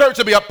some to the church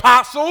to be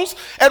apostles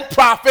and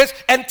prophets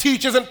and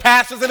teachers and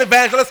pastors and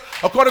evangelists,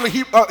 according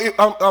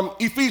to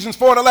Ephesians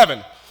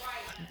 4:11.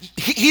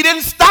 He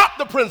didn't stop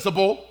the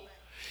principle.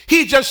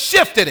 He just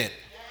shifted it.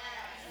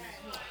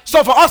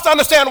 So for us to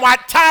understand why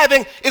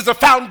tithing is the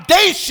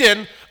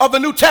foundation of the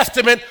New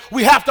Testament,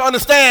 we have to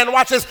understand,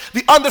 watch this,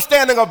 the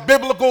understanding of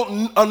biblical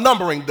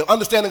numbering. The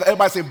understanding,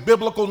 everybody say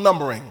biblical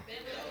numbering.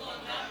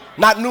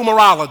 Not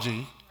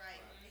numerology.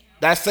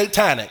 That's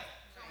satanic.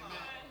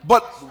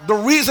 But the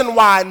reason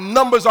why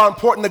numbers are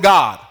important to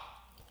God.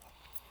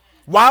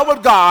 Why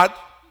would God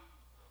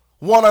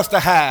want us to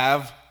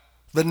have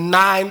the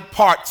 9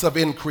 parts of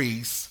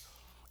increase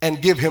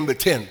and give him the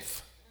 10th?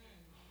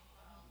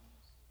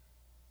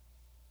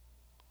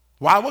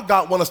 Why would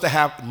God want us to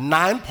have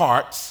 9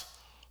 parts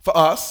for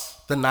us,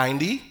 the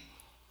 90,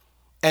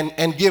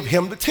 and give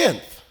him the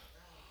 10th?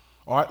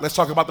 All right, let's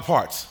talk about the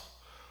parts.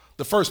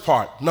 The first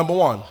part, number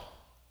 1.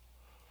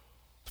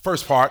 The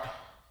first part,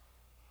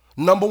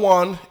 number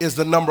 1 is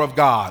the number of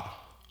God.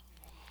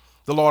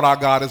 The Lord our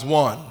God is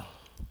one.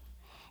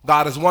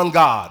 God is one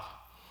God.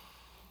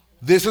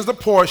 This is the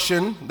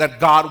portion that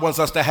God wants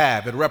us to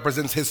have. It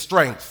represents his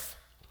strength.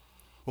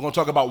 We're going to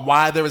talk about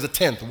why there is a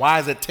 10th. Why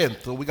is it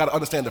 10th? So we got to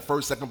understand the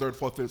 1st, 2nd, 3rd,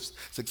 4th, 5th,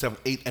 6th, 7th,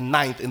 8th, and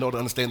 9th in order to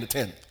understand the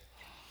 10th.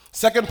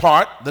 Second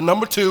part, the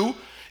number 2,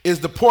 is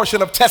the portion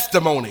of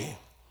testimony.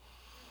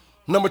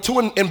 Number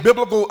 2 in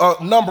biblical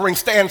numbering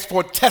stands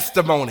for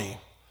testimony.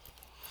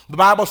 The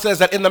Bible says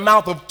that in the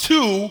mouth of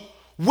 2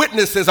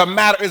 witnesses a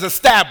matter is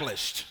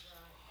established.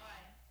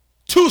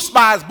 2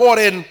 spies brought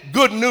in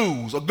good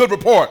news, a good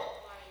report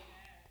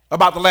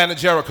about the land of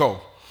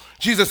Jericho.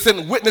 Jesus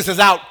sent witnesses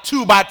out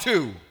 2 by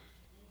 2.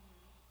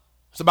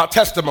 It's about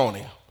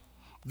testimony.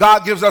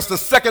 God gives us the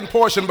second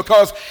portion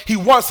because he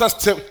wants us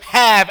to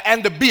have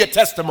and to be a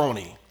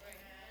testimony.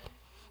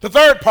 The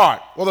third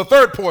part, or the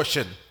third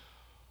portion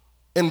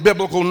in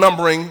biblical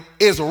numbering,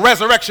 is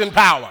resurrection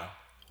power.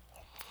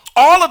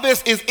 All of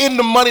this is in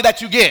the money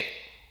that you get.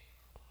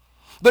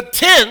 The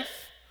 10th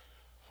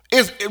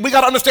is, we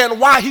got to understand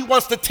why he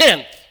wants the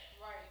 10th.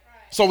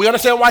 So we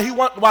understand why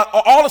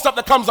all the stuff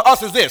that comes to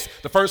us is this.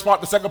 The first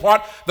part, the second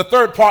part, the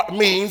third part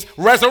means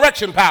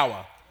resurrection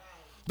power.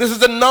 This is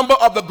the number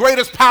of the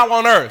greatest power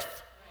on earth.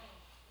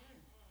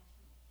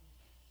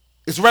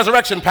 It's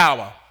resurrection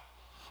power.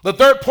 The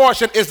third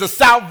portion is the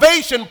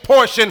salvation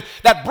portion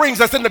that brings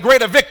us into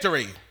greater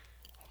victory.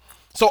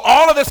 So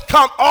all of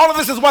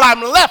this is what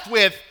I'm left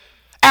with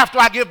after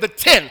I give the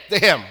 10th to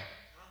him.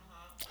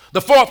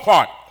 The fourth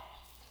part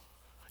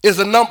is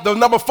the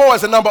number 4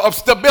 is the number of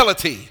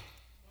stability.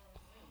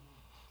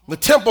 The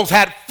temples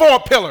had 4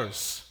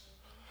 pillars.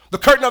 The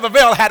curtain of the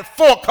veil had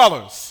 4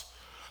 colors.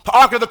 The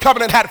Ark of the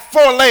Covenant had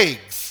 4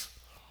 legs.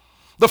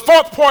 The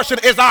fourth portion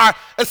is our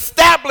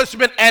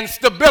establishment and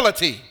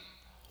stability.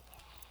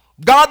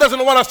 God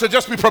doesn't want us to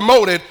just be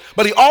promoted,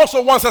 but he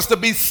also wants us to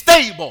be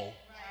stable.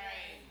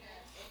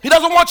 He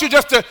doesn't want you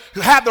just to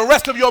have the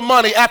rest of your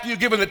money after you've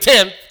given the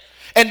 10th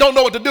and don't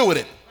know what to do with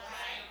it.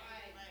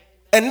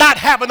 And not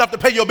have enough to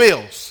pay your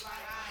bills.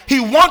 He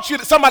wants you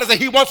to, somebody say,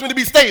 he wants me to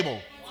be stable.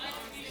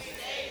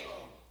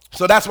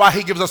 So that's why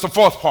he gives us the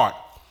fourth part.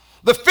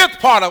 The fifth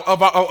part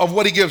of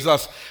what he gives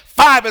us,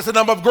 5, is the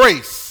number of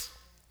grace.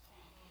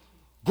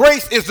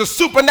 Grace is the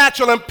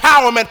supernatural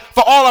empowerment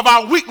for all of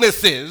our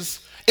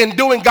weaknesses in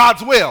doing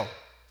God's will.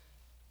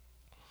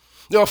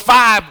 There were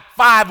five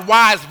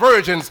wise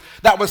virgins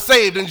that were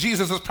saved in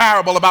Jesus'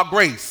 parable about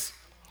grace.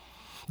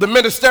 The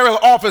ministerial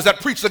office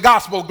that preach the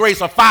gospel of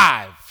grace are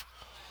 5.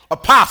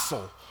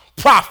 Apostle,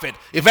 prophet,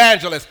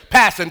 evangelist,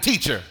 pastor, and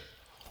teacher.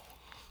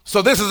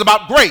 So this is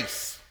about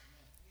grace.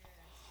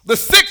 The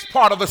sixth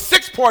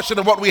portion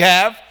of what we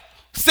have,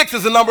 6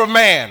 is the number of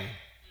man.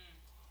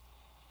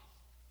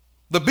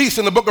 The beast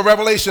in the book of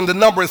Revelation, the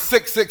number is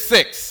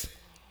 666,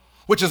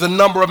 which is the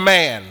number of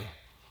man.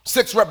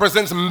 6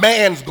 represents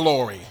man's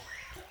glory,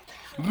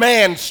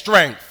 man's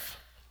strength,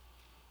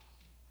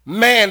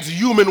 man's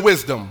human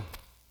wisdom,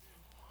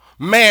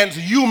 man's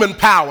human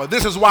power.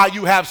 This is why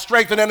you have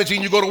strength and energy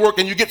and you go to work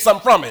and you get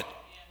something from it.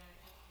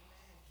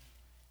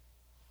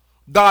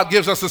 God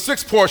gives us the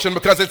 6th portion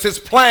because it's his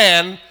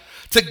plan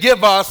to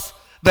give us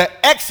the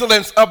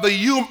excellence of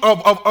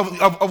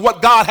of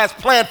what God has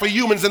planned for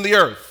humans in the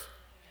earth.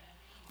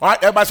 All right,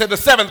 everybody say the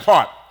 7th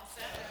part.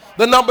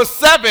 The number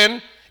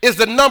 7 is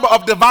the number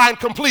of divine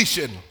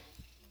completion.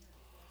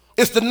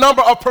 It's the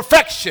number of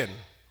perfection.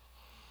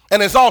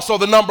 And it's also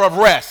the number of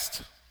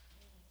rest.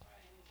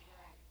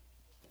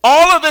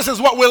 All of this is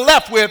what we're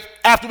left with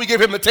after we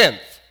give him the 10th.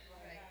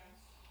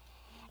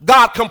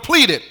 God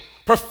completed,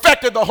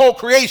 perfected the whole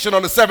creation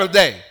on the 7th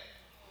day.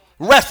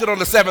 Rested on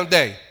the 7th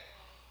day.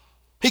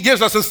 He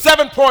gives us a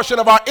 7th portion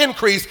of our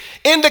increase,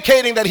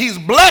 indicating that he's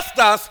blessed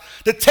us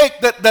to take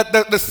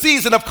the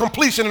season of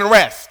completion and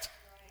rest.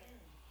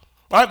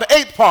 All right, the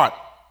 8th part.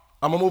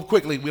 I'm going to move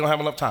quickly. We don't have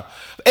enough time.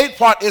 The 8th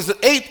part is,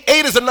 8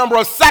 is the number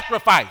of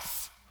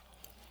sacrifice.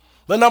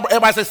 The number,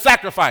 everybody say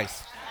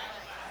sacrifice.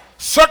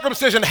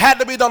 Circumcision had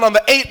to be done on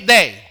the 8th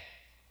day.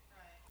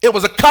 It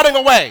was a cutting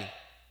away.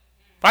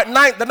 Right,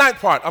 the 9th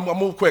part. I'm going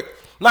to move quick.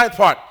 9th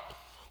part.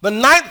 The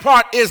 9th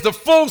part is the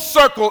full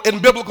circle in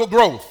biblical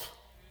growth.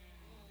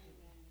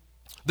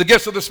 The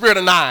gifts of the Spirit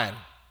are 9.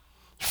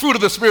 Fruit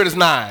of the Spirit is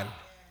 9.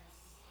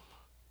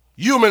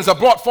 Humans are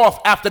brought forth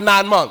after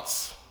 9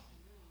 months.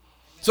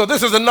 So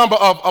this is a number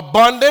of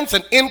abundance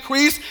and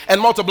increase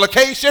and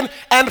multiplication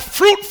and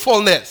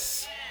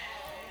fruitfulness.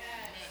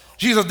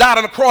 Jesus died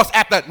on the cross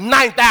at the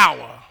 9th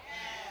hour.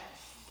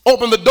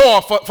 Opened the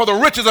door for the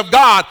riches of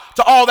God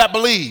to all that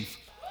believe.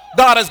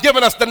 God has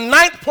given us the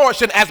 9th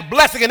portion as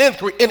blessing and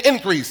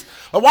increase.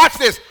 But watch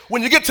this.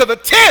 When you get to the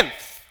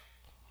 10th,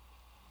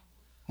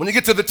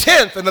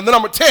 and the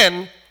number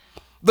 10,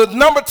 the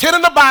number 10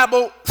 in the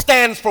Bible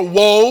stands for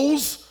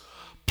woes,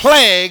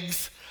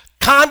 plagues,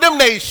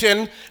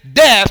 condemnation,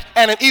 death,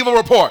 and an evil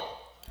report.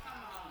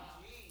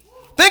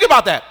 Think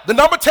about that. The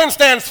number 10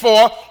 stands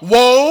for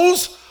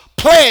woes,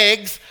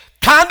 plagues,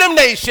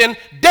 condemnation,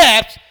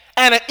 death,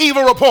 and an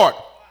evil report.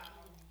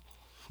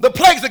 The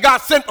plagues that God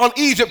sent on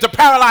Egypt to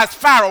paralyze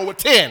Pharaoh were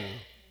 10.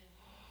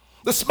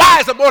 The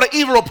spies that brought an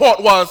evil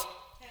report was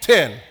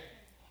 10.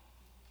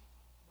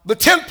 The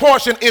 10th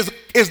portion is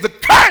the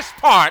cursed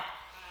part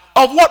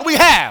of what we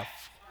have.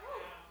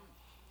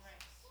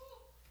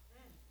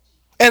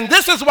 And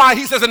this is why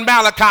he says in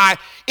Malachi,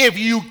 if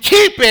you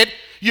keep it,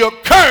 you're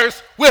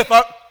cursed with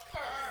a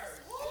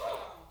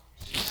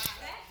curse.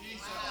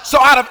 So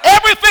out of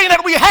everything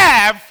that we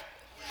have,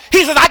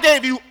 he says, I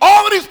gave you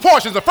all of these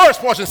portions, the first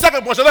portion,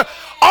 second portion,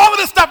 all of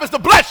this stuff is to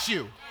bless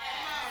you.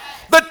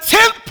 The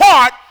 10th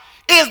part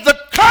is the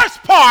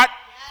cursed part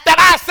that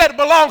I said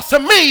belongs to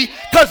me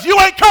because you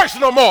ain't cursed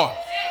no more.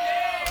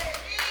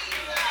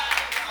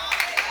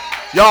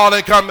 Y'all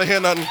ain't come to hear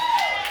nothing.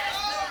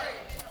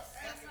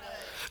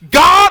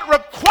 God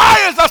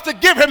requires us to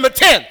give him the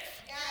 10th,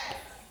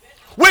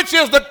 which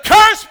is the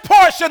cursed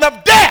portion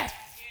of death,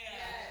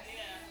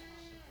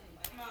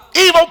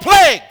 evil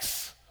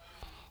plagues,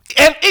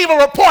 and evil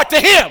report to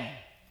him.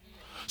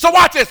 So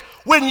watch this.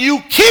 When you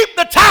keep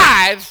the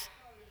tithes,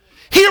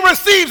 he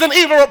receives an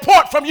evil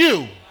report from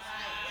you.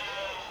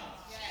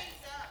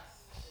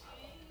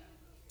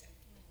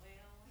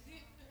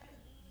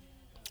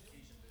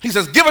 He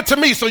says, give it to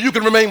me so you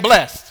can remain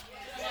blessed.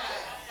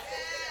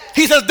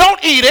 He says,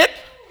 don't eat it,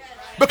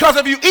 because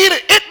if you eat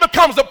it, it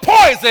becomes a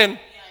poison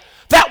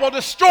that will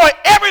destroy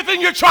everything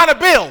you're trying to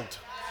build.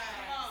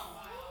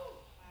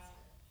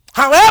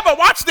 However,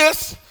 watch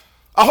this.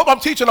 I hope I'm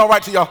teaching all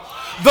right to y'all.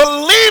 The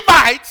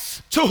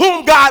Levites, to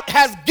whom God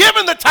has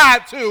given the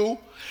tithe to,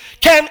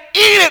 can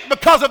eat it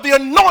because of the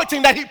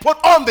anointing that he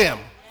put on them.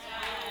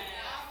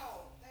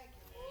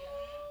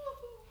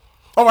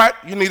 All right,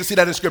 you need to see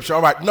that in scripture.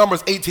 All right,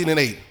 Numbers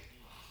 18:8.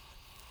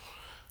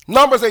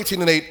 Numbers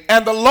 18:8.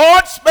 And the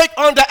Lord spake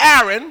unto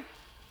Aaron, and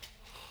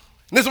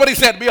this is what he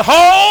said,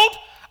 behold,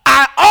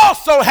 I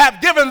also have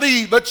given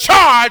thee the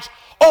charge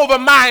over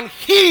mine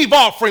heave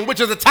offering, which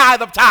is a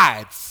tithe of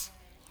tithes.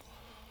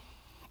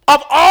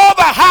 Of all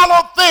the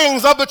hallowed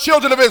things of the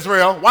children of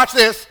Israel, watch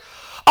this,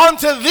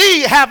 unto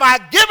thee have I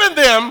given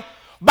them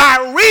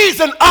by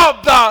reason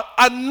of the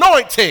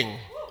anointing.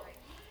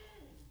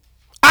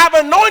 I've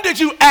anointed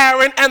you,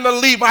 Aaron, and the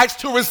Levites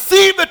to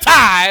receive the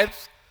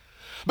tithes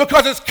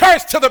because it's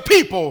cursed to the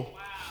people,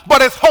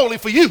 but it's holy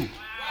for you.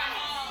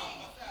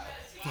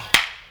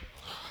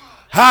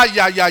 Ain't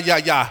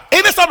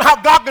it something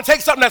how God can take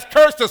something that's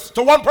cursed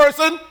to one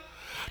person,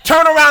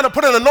 turn around and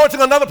put an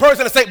anointing on another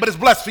person and say, but it's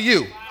blessed for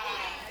you.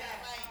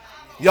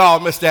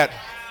 Y'all missed that.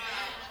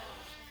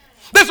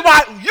 This is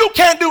why you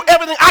can't do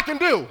everything I can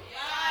do.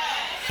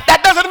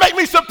 That doesn't make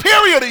me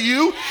superior to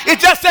you. It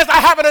just says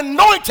I have an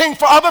anointing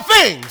for other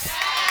things.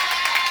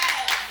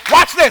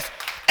 Watch this.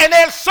 And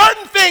there's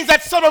certain things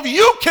that some of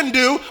you can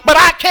do, but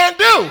I can't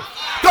do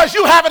because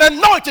you have an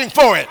anointing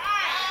for it.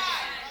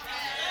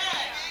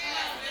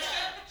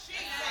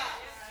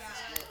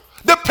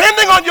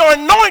 Depending on your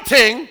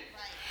anointing,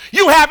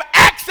 you have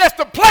access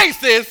to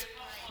places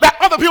that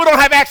other people don't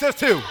have access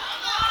to.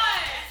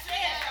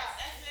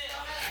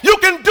 You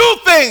can do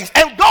things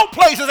and go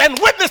places and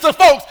witness to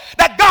folks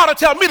that God will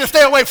tell me to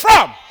stay away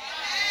from.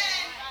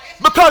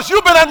 Because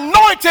you've been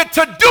anointed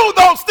to do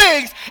those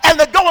things and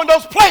to go in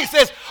those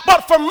places.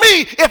 But for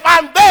me, if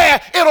I'm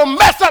there, it'll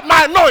mess up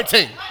my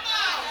anointing.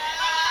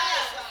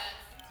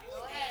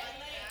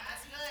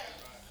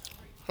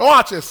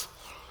 Watch this.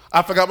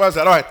 I forgot what I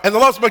said. All right. And the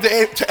Lord spoke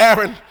to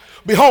Aaron,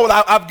 behold,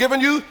 I've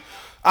given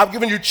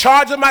you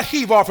charge of my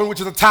heave offering,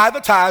 which is a tithe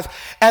of tithes,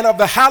 and of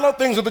the hallowed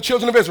things of the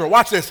children of Israel.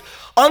 Watch this.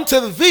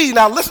 Unto thee,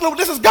 now listen to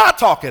this, is God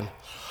talking.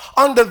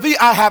 Unto thee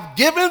I have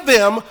given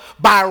them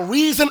by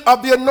reason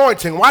of the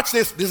anointing. Watch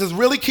this. This is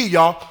really key,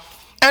 y'all.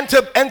 And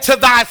to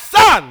thy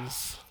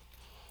sons,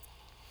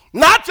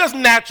 not just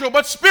natural,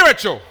 but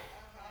spiritual.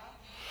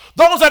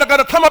 Those that are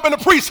going to come up in the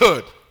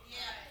priesthood.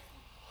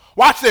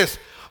 Watch this.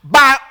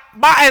 By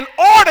an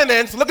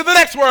ordinance, look at the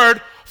next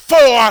word,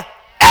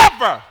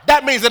 forever.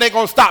 That means it ain't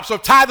going to stop. So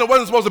if tithing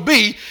wasn't supposed to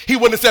be, he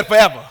wouldn't have said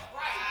forever.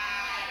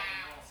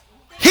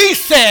 He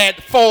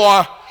said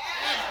forever.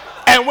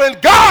 And when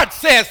God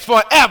says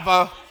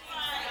forever,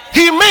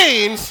 he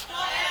means.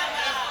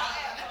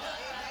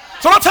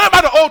 So don't talk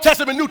about the Old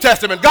Testament, New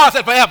Testament. God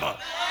said forever.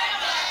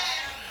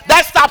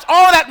 That stops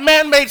all that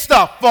man-made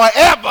stuff.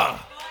 Forever.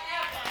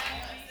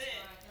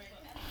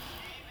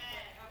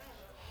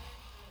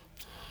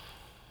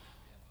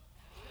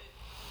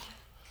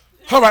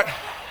 All right.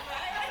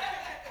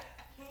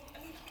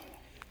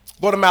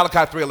 Go to Malachi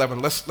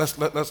 3:11.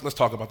 Let's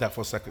talk about that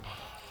for a second.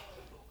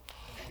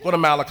 Go to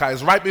Malachi.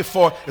 It's right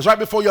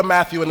before your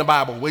Matthew in the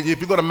Bible.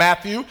 If you go to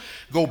Matthew,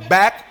 go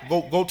back,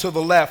 go to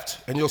the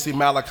left, and you'll see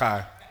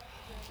Malachi.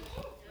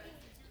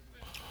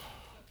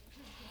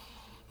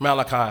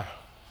 Malachi.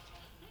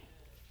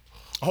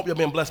 I hope you're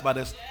being blessed by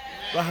this.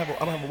 I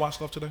don't have a watch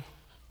left today.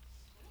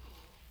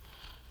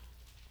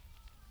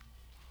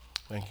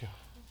 Thank you.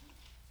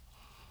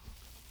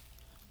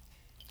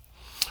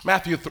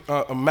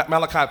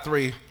 Malachi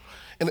 3,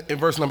 in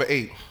verse number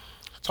 8,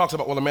 talks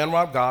about, well, a man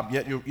robbed God,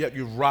 yet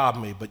you robbed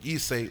me. But ye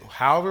say,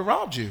 how have we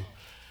robbed you?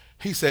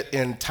 He said,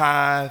 in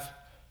tithe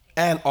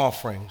and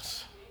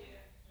offerings.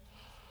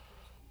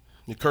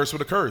 You curse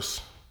with a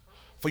curse,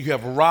 for you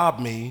have robbed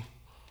me,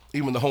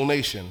 even the whole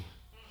nation.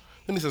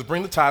 Then he says,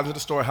 bring the tithes into the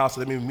storehouse,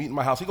 so they may meet in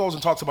my house. He goes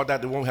and talks about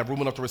that. They won't have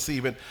room enough to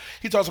receive it.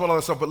 He talks about all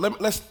that stuff. But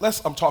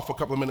let's talk for a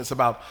couple of minutes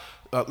about,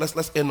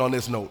 let's end on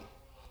this note.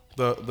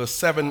 The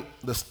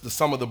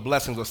sum of the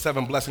blessings, or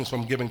 7 blessings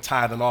from giving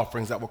tithe and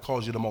offerings that will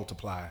cause you to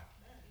multiply.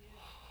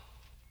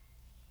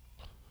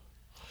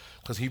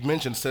 Because he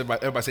mentioned,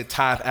 everybody say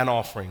tithe and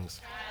offerings.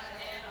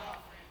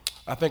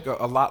 I think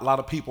a lot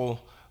of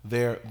people,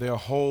 their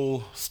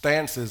whole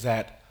stance is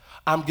that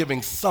I'm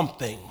giving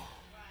something.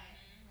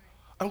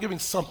 I'm giving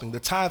something. The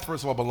tithe,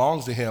 first of all,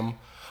 belongs to him.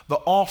 The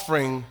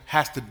offering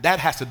has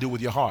to do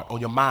with your heart or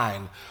your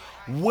mind.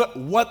 What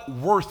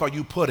worth are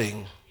you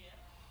putting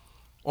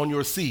on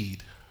your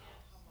seed?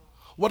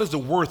 What is the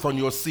worth on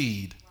your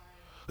seed?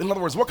 In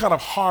other words, what kind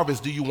of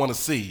harvest do you want to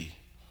see?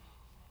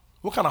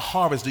 What kind of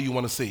harvest do you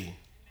want to see?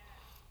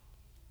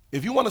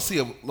 If you want to see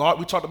a large,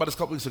 we talked about this a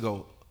couple weeks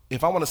ago.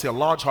 If I want to see a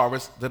large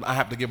harvest, then I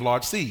have to give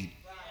large seed.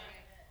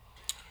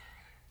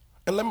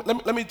 And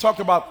let me talk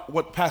about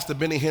what Pastor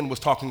Benny Hinn was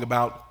talking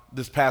about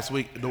this past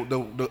week.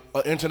 The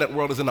internet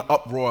world is in an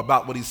uproar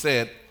about what he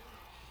said.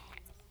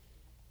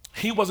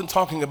 He wasn't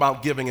talking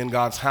about giving in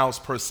God's house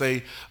per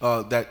se,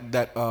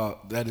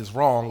 that is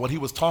wrong. What he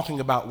was talking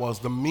about was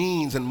the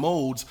means and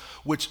modes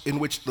in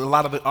which a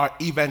lot of our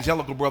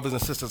evangelical brothers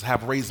and sisters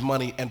have raised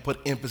money and put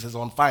emphasis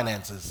on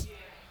finances.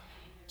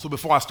 So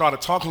before I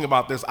started talking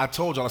about this, I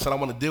told y'all, I said I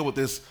want to deal with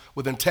this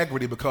with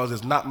integrity, because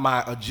it's not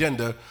my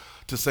agenda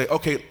to say,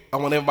 okay, I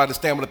want everybody to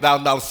stand with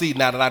 $1,000 seed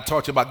now that I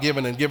taught you about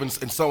giving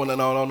and so on.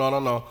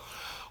 No.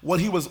 What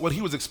he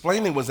was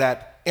explaining was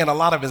that in a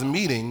lot of his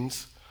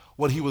meetings,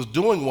 what he was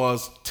doing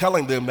was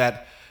telling them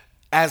that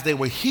as they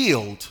were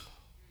healed,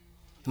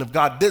 and if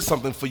God did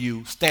something for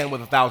you, stand with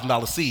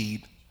 $1,000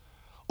 seed.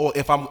 Or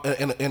if I'm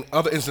in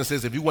other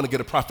instances, if you want to get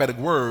a prophetic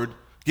word,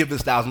 give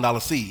this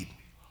 $1,000 seed.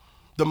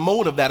 The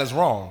mode of that is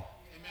wrong.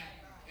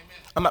 Amen.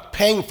 I'm not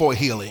paying for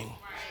healing.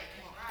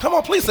 Come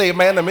on, please say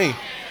amen to me.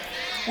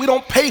 We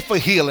don't pay for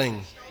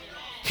healing.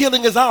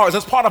 Healing is ours.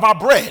 It's part of our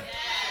bread.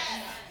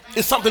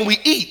 It's something we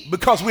eat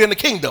because we're in the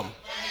kingdom.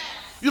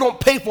 You don't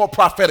pay for a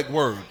prophetic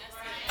word.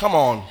 Come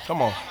on.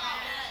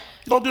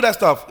 You don't do that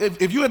stuff.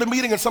 If you're in a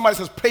meeting and somebody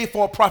says pay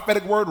for a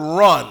prophetic word,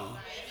 run.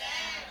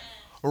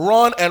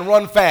 Run and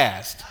run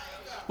fast.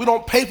 We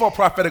don't pay for a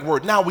prophetic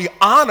word. Now we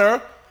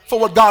honor for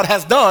what God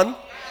has done.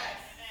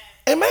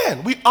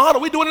 Amen. We honor.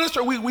 We do it in this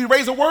church. We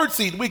raise a word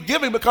seed. We're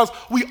giving because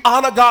we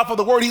honor God for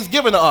the word he's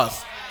given to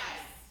us.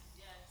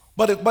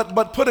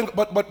 But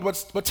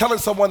telling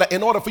someone that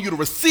in order for you to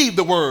receive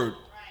the word,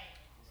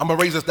 I'm going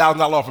to raise this $1,000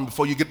 offering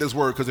before you get this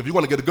word, because if you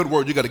want to get a good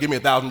word, you got to give me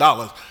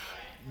 $1,000.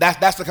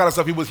 That's the kind of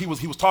stuff he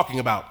was talking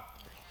about.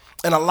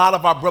 And a lot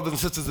of our brothers and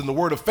sisters in the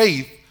word of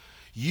faith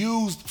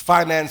used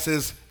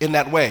finances in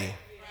that way.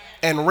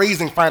 and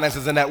raising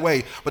finances in that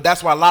way. But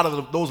that's why a lot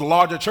of those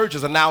larger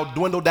churches are now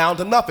dwindled down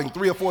to nothing,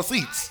 3 or 4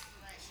 seats.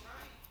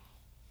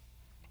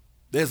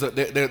 There's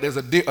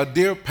a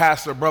dear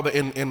pastor brother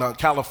in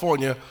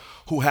California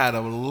who had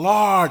a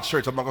large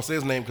church. I'm not going to say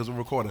his name because we're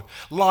recording.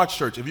 Large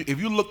church.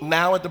 If you look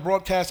now at the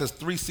broadcast, there's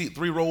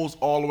 3 rows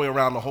all the way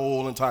around the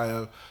whole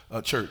entire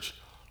church.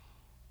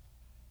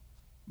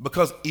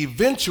 Because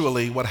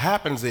eventually what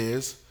happens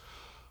is,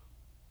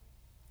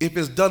 if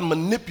it's done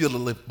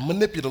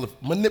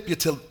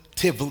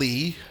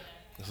manipulatively,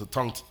 it's a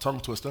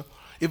tongue twister,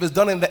 if it's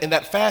done in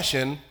that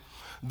fashion,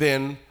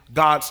 then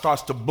God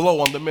starts to blow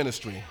on the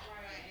ministry.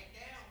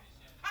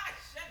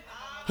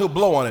 He'll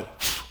blow on it.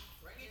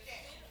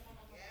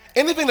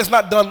 Anything that's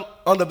not done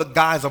under the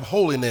guise of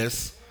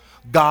holiness,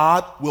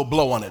 God will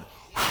blow on it.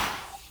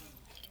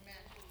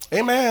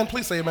 Amen.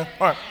 Please say amen.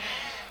 All right.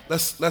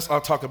 Let's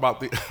talk about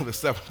the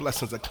 7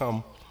 blessings that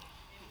come.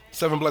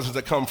 7 blessings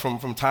that come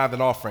from tithe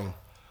and offering.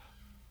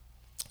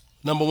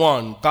 Number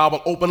 1, God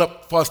will open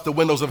up for us the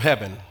windows of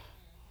heaven.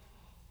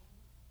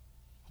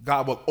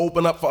 God will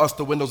open up for us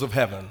the windows of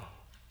heaven.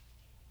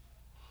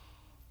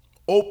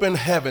 Open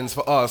heavens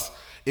for us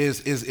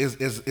is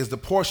the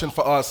portion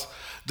for us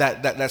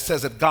that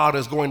says that God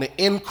is going to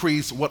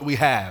increase what we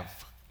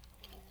have.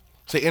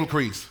 Say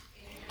increase.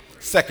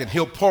 Second,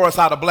 he'll pour us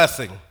out a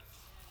blessing.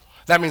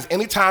 That means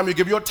anytime you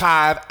give your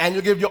tithe and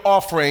you give your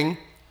offering,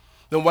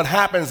 then what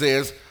happens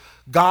is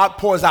God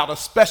pours out a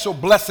special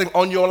blessing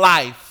on your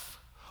life,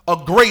 a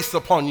grace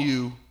upon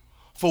you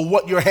for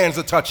what your hands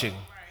are touching.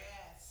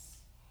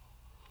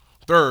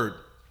 Third,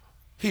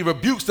 he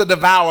rebukes the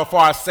devourer for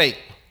our sake.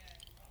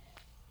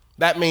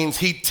 That means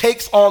he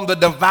takes on the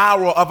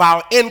devourer of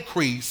our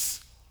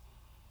increase,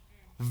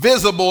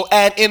 visible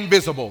and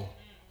invisible.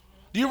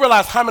 Do you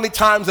realize how many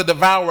times the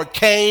devourer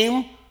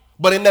came,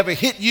 but it never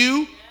hit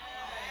you?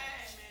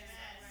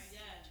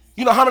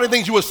 You know how many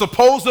things you were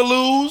supposed to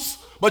lose,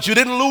 but you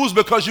didn't lose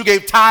because you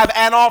gave tithe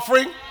and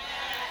offering?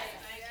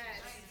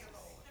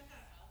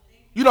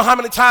 You know how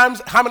many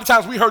times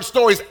we heard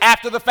stories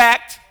after the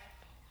fact?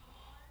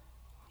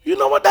 You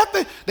know what, that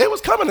thing, they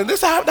was coming and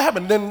this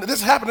happened, then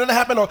this happened, and that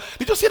happened. Or,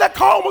 did you see that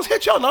car almost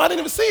hit y'all? No, I didn't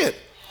even see it.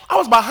 I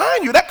was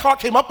behind you. That car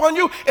came up on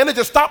you and it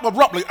just stopped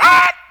abruptly.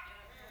 Ah!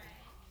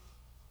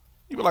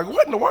 You were like,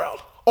 what in the world?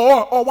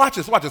 Or watch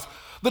this.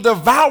 The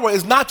devourer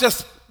is not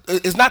just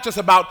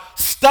about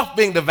stuff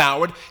being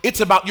devoured,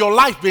 it's about your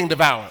life being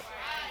devoured.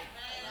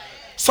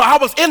 So I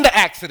was in the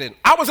accident.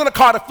 I was in a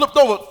car that flipped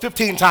over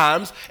 15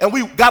 times and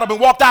we got up and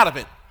walked out of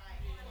it.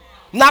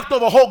 Knocked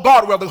over a whole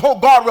guardrail. The whole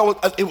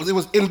guardrail, it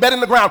was embedded in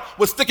the ground,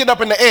 was sticking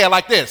up in the air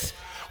like this.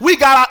 We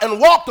got out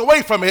and walked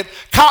away from it.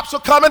 Cops were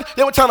coming.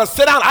 They were trying to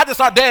sit down. I just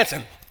started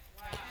dancing.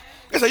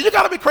 They said, you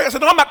got to be crazy. I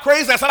said, no, I'm not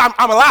crazy. I said,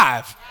 I'm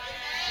alive.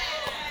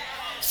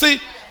 See,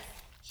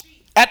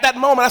 at that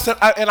moment, I said,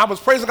 and I was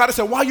praising God. I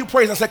said, why are you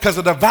praising? I said, because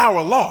the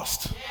devourer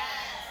lost.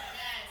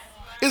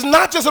 It's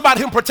not just about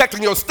him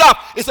protecting your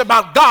stuff. It's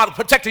about God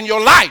protecting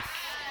your life.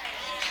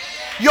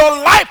 Your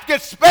life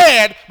gets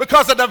spared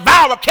because the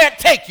devourer can't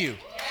take you.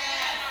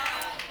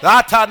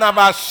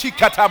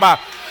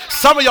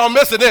 Some of y'all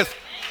missing this.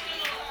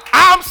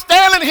 I'm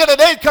standing here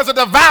today because the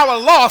devourer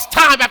lost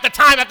time after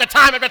time after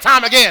time after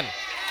time again.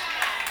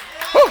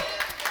 Whew.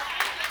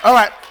 All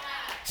right.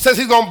 Says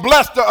he's going to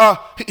bless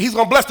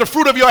the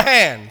fruit of your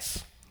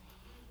hands.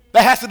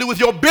 That has to do with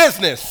your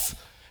business,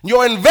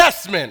 your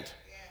investment,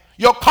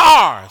 your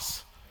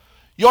cars,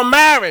 your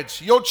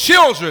marriage, your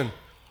children,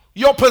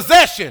 your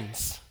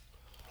possessions.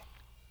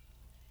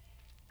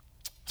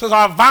 Says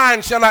our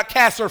vine shall not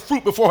cast her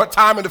fruit before her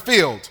time in the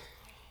field.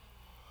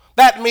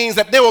 That means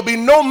that there will be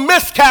no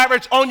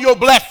miscarriage on your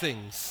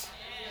blessings.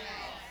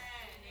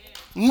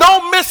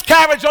 No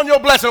miscarriage on your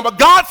blessing. But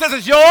God says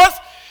it's yours,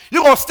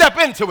 you're going to step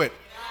into it.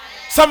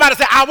 Somebody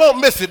say, I won't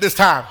miss it this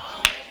time.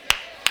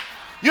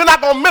 You're not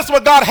going to miss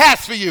what God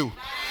has for you.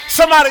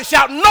 Somebody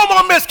shout, no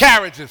more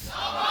miscarriages.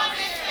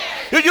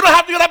 You don't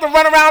have to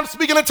run around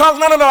speaking in tongues.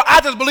 No.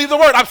 I just believe the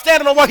word. I'm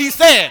standing on what he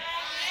said.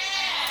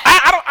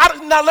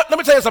 Now let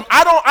me tell you something.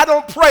 I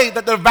don't pray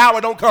that the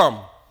devourer don't come.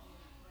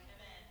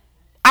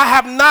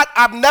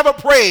 I've never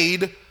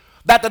prayed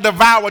that the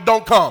devourer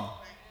don't come.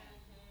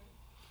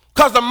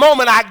 Because the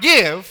moment I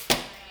give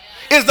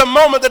is the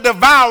moment the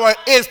devourer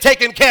is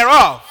taken care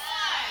of.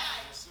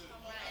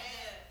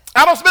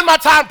 I don't spend my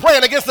time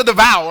praying against the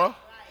devourer.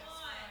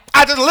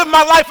 I just live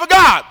my life for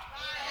God.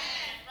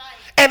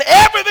 And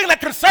everything that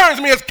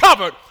concerns me is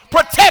covered,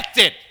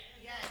 protected.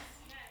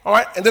 All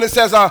right, and then it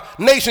says,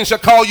 nation shall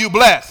call you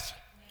blessed.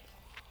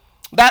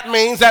 That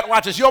means that,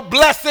 watch this, your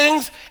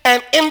blessings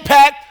and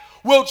impact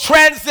will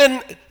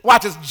transcend,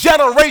 watch this,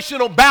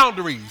 generational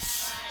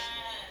boundaries.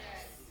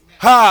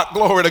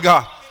 Glory to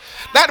God.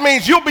 That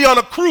means you'll be on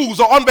a cruise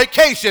or on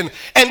vacation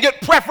and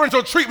get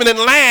preferential treatment in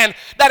land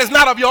that is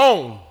not of your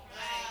own.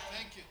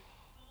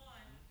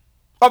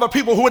 Other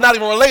people who are not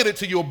even related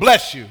to you will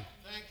bless you.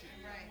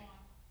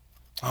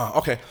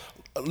 Okay.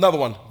 Another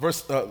one,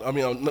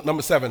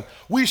 number 7.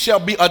 We shall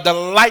be a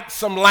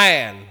delightsome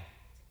land.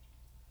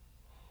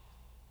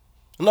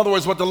 In other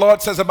words, what the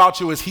Lord says about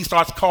you is he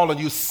starts calling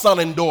you son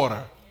and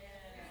daughter.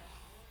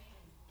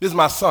 This is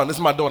my son, this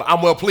is my daughter.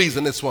 I'm well pleased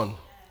in this one.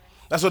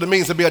 That's what it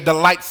means to be a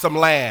delightsome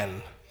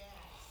land.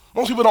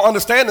 Most people don't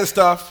understand this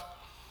stuff,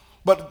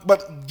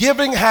 but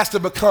giving has to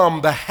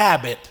become the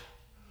habit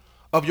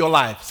of your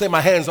life. Say, my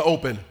hands are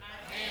open.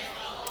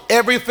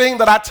 Everything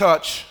that I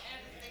touch,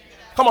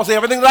 come on, say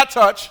everything that I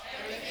touch,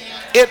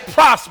 it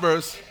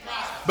prospers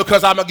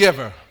because I'm a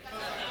giver.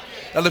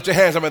 Now lift your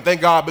hands up and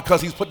thank God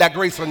because he's put that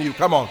grace on you.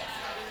 Come on.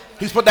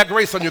 He's put that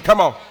grace on you. Come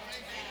on.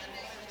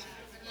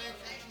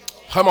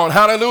 Come on.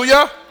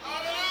 Hallelujah.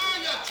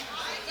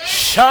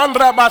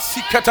 Chandra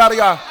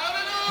Basikataria.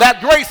 That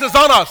grace is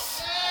on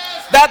us.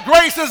 That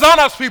grace is on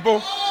us, people.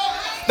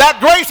 That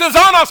grace is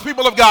on us,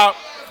 people of God.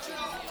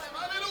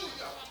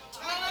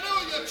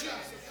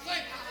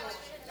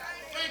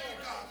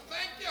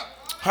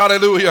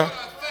 Hallelujah.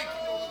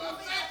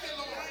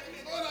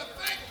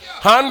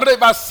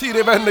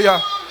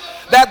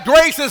 That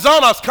grace is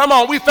on us. Come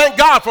on. We thank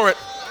God for it.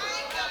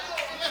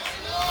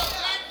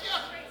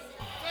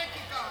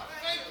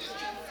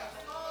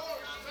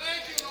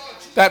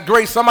 That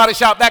grace, somebody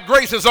shout, that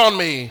grace is on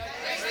me.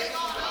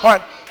 All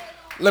right,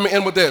 let me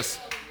end with this.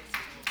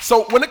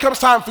 So when it comes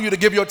time for you to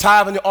give your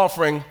tithe and your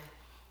offering,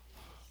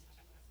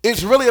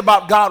 it's really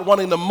about God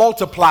wanting to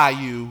multiply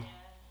you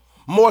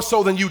more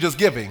so than you just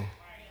giving.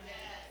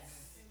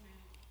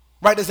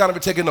 Write this down if you're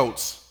taking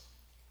notes.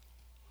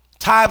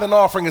 Tithe and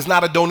offering is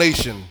not a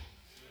donation.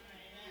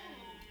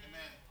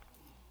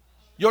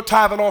 Your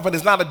tithe and offering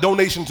is not a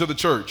donation to the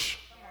church.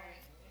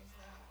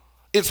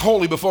 It's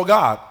holy before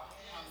God.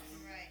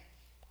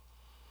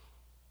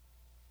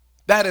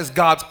 That is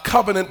God's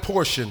covenant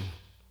portion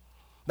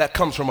that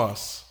comes from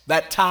us.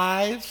 That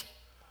tithe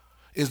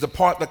is the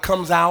part that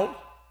comes out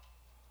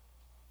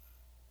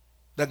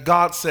that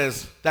God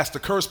says that's the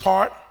cursed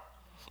part.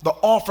 The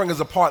offering is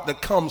the part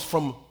that comes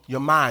from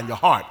your mind, your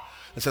heart.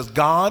 It says,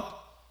 God,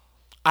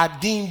 I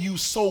deem you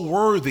so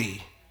worthy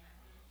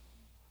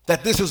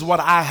that this is what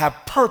I have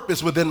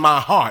purpose within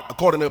my heart,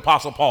 according to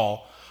Apostle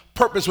Paul,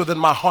 purpose within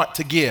my heart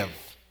to give.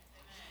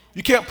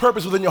 You can't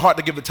purpose within your heart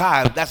to give the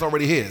tithe. That's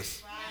already his.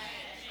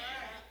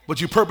 But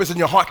you purpose in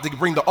your heart to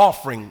bring the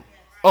offering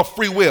of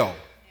free will.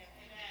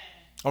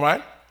 All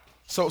right?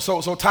 So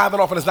tithe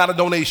and offering is not a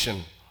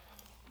donation.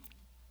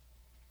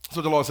 That's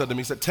what the Lord said to me.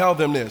 He said, tell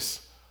them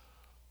this.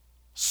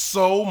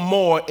 Sow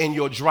more in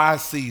your dry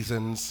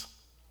seasons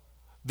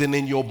than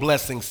in your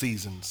blessing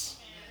seasons.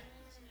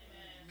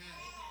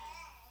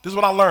 This is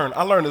what I learned.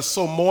 I learned to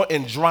sow more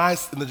in dry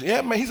seasons.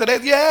 Yeah, man. He said,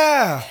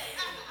 yeah.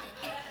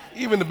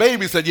 Even the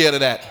baby said yeah to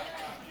that.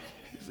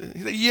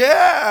 He said,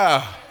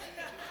 yeah.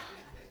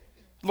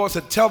 The Lord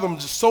said, tell them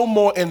to sow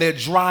more in their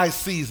dry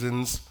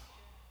seasons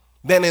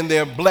than in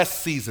their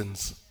blessed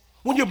seasons.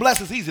 When you're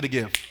blessed, it's easy to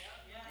give.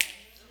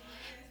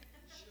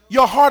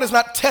 Your heart is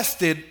not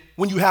tested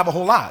when you have a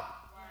whole lot.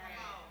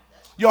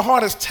 Your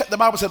heart is, the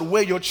Bible said,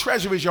 where your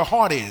treasure is, your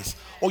heart is,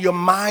 or your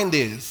mind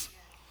is.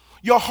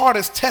 Your heart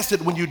is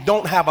tested when you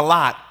don't have a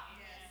lot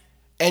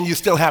and you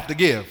still have to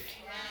give.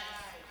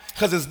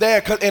 Because it's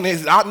there, and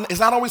it's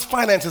not always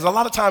finances. A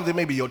lot of times it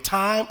may be your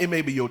time, it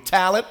may be your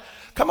talent.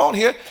 Come on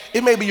here.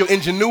 It may be your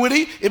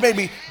ingenuity. It may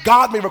be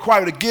God may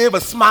require you to give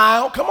a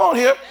smile. Come on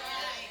here.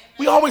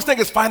 We always think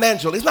it's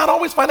financial. It's not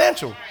always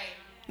financial.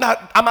 Now,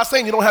 I'm not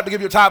saying you don't have to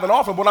give your tithe and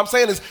offering. What I'm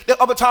saying is there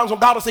are other times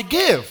when God will say,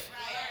 give.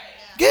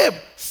 Give.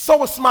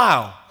 Sow a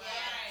smile.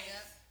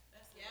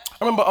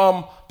 I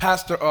remember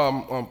Pastor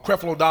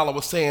Creflo Dollar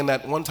was saying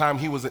that one time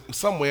he was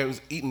somewhere, he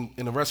was eating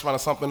in a restaurant or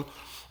something,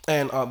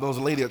 and there was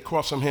a lady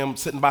across from him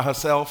sitting by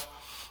herself.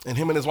 And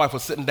him and his wife were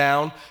sitting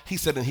down. He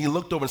said, and he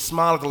looked over and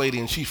smiled at the lady,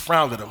 and she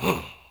frowned at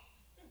him.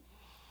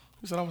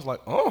 He said, I was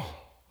like, oh.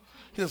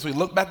 He said, so he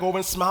looked back over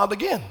and smiled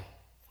again.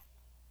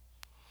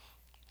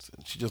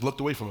 She just looked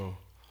away from him.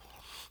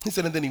 He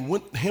said, and then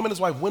him and his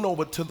wife went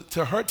over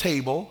to her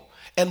table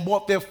and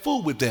brought their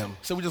food with them.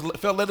 So we just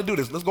felt led to do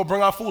this. Let's go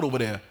bring our food over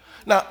there.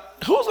 Now,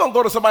 who's going to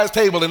go to somebody's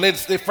table and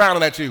they're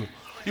frowning at you?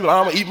 You're like,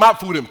 I'm going to eat my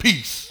food in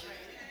peace,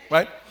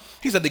 right?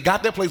 He said they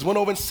got their place, went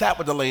over and sat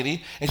with the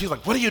lady, and she's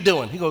like, what are you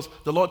doing? He goes,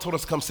 the Lord told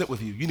us to come sit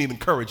with you. You need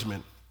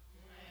encouragement.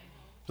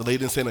 The lady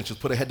didn't say nothing,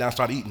 just put her head down and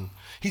started eating.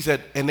 He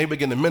said, and they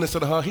began to minister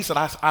to her. He said,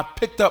 I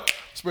picked up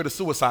spirit of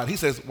suicide. He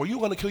says, were you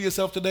going to kill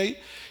yourself today?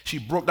 She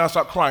broke down and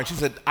started crying. She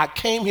said, I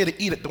came here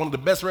to eat at one of the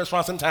best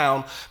restaurants in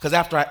town because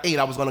after I ate,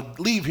 I was going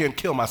to leave here and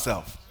kill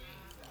myself.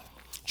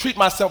 Treat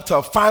myself to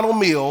a final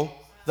meal,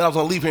 then I was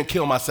going to leave here and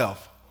kill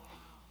myself.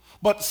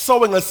 But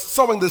sowing the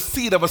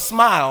seed of a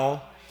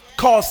smile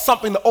caused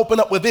something to open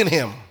up within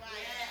him.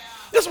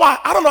 This is why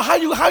I don't know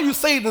how you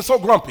saved and so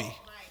grumpy.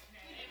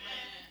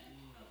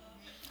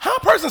 How a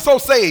person so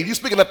saved? You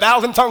speak in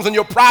 1,000 tongues in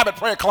your private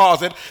prayer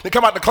closet, then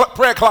come out the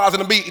prayer closet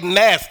and be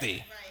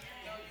nasty.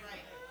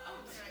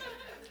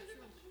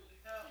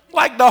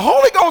 Like the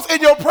Holy Ghost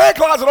in your prayer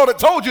closet ought to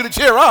told you to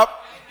cheer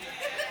up.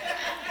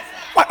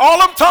 Like all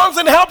them tongues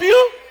didn't help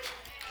you?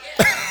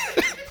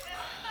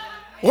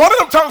 One of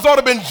them tongues ought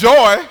to have been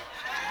joy.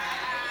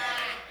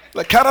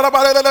 Like, you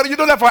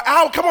doing that for an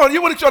hour? Come on,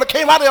 you would have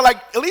came out there like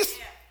at least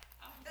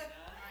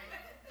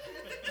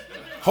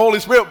Holy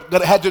Spirit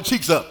had your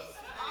cheeks up.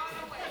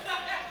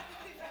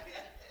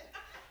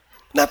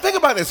 Now think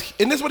about this.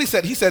 And this is what he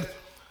said. He said,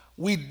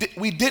 we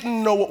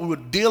didn't know what we were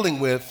dealing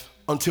with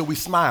until we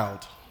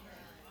smiled.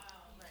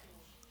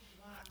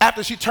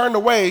 After she turned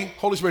away,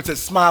 Holy Spirit said,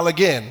 smile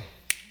again.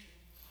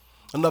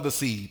 Another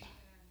seed.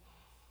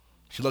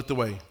 She looked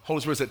away.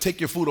 Holy Spirit said, take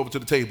your food over to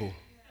the table.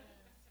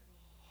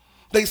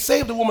 They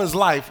saved the woman's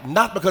life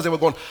not because they were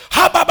going,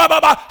 ha ba ba ba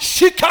ba,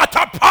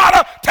 shikata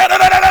pada, ta da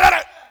da da da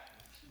da.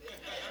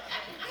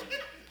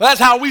 That's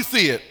how we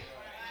see it.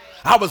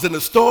 I was in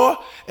the store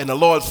and the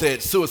Lord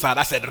said suicide.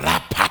 I said,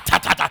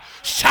 ra-pa-ta-ta-ta,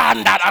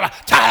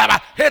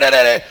 shanda-da-ba-ta-da-ba,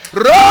 hit-da-da-da,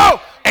 roll,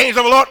 angels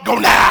of the Lord, go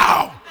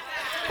now.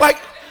 Like,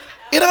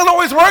 it doesn't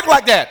always work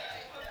like that.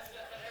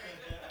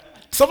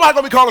 Somebody's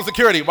going to be calling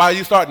security. Why are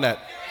you starting that?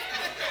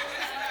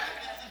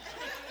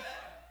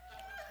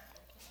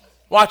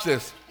 Watch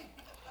this.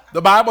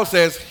 The Bible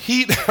says,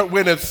 he that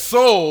winneth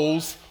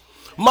souls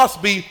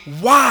must be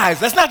wise.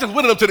 That's not just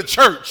winning them to the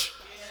church.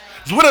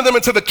 It's winning them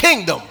into the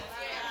kingdom.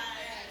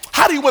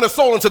 How do you win a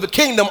soul into the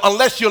kingdom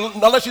unless you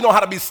know how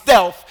to be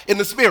stealth in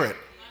the spirit?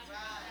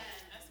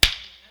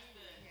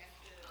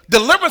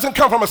 Deliverance can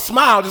come from a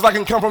smile just like it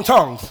can come from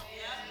tongues.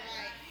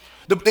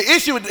 The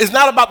issue is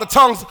not about the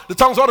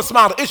tongues or the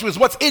smile. The issue is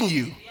what's in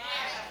you.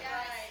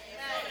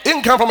 It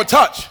can come from a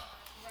touch.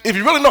 If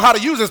you really know how to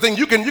use this thing,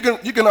 you can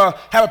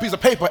have a piece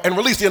of paper and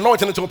release the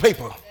anointing into a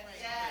paper.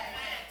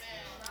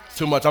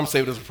 Too much. I'm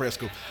saving this for prayer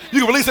school. You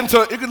can release it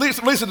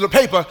to the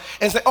paper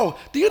and say, "Oh,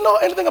 do you know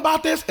anything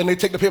about this?" And they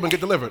take the paper and get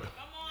delivered.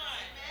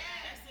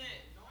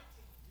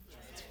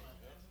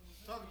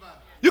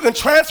 You can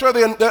transfer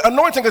the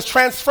anointing is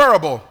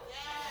transferable.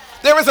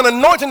 There is an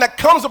anointing that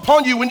comes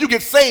upon you when you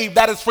get saved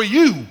that is for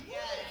you.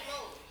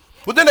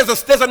 But then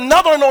there's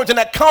another anointing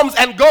that comes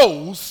and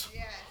goes.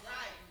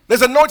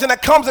 There's anointing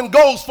that comes and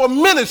goes for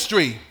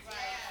ministry.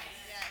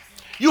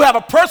 You have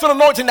a personal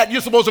anointing that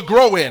you're supposed to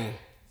grow in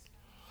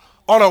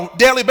on a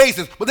daily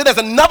basis. But then there's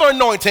another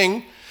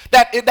anointing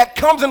that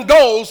comes and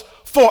goes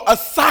for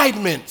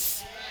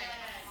assignments.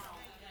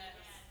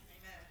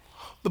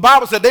 The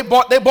Bible said they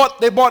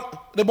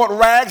bought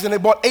rags and they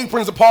bought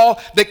aprons of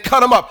Paul. They cut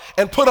them up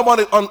and put them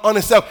on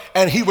himself,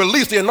 and he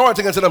released the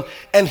anointing into them,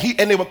 and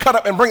they would cut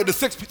up and bring it to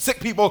sick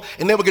people,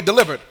 and they would get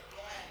delivered.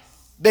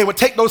 They would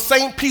take those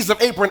same pieces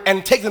of apron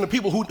and take them to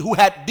people who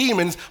had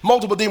demons,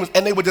 multiple demons,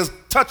 and they would just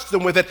touch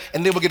them with it,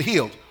 and they would get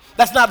healed.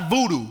 That's not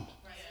voodoo.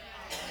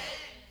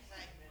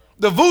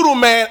 The voodoo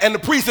man and the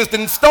priestess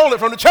didn't stole it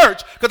from the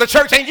church because the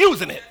church ain't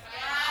using it.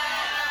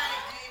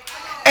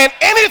 And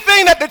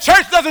anything that the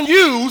church doesn't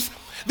use,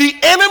 the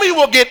enemy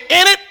will get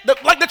in it,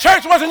 like the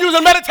church wasn't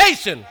using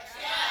meditation.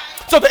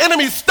 So the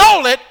enemy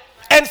stole it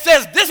and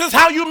says, this is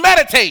how you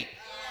meditate.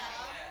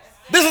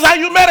 This is how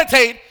you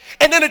meditate.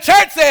 And then the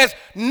church says,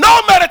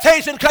 no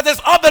meditation because it's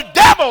of the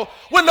devil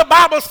when the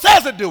Bible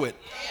says to do it.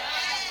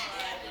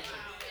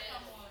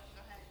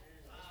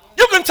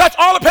 You can touch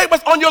all the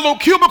papers on your little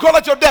cubicle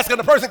at your desk and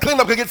the person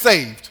cleaned up can get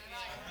saved.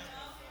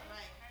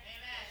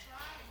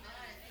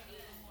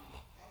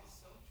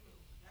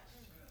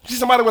 See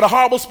somebody with a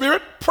horrible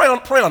spirit? Pray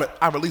on it.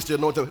 I release the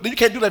anointing. You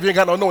can't do that if you ain't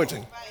got no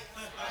anointing.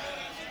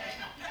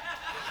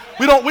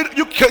 You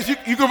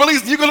can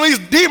release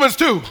demons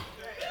too.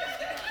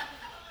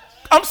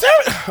 I'm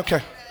serious.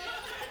 Okay.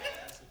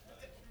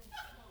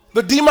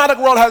 The demonic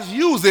world has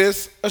used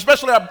this,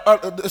 especially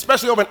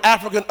over in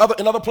Africa and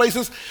in other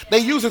places. They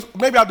use this.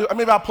 Maybe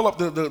I'll pull up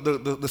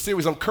the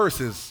series on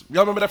curses.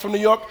 Y'all remember that from New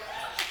York?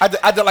 I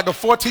did like a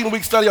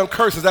 14-week study on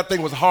curses. That thing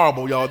was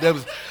horrible, y'all.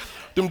 Them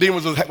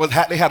demons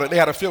they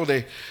had a field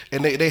day,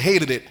 and they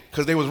hated it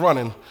because they was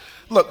running.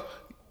 Look,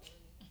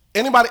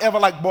 anybody ever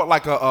bought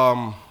like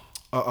or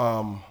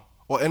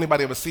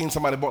anybody ever seen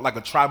somebody bought like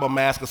a tribal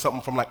mask or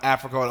something from like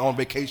Africa or on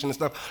vacation and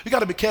stuff? You got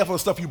to be careful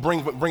of stuff you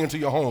bring into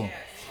your home.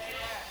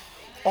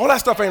 All that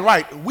stuff ain't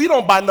right. We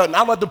don't buy nothing. I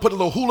don't like to put a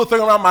little hula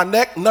thing around my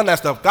neck. None of that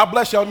stuff. God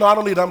bless y'all. No, I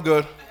don't need it. I'm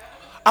good.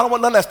 I don't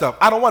want none of that stuff.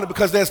 I don't want it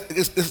because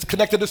it's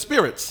connected to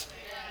spirits.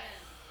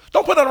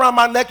 Don't put that around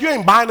my neck. You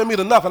ain't binding me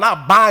to nothing.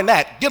 I'll bind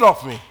that. Get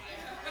off me.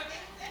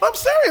 I'm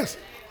serious.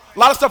 A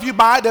lot of stuff you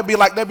buy, there'll be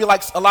like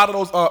a lot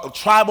of those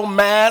tribal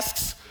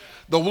masks,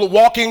 the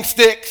walking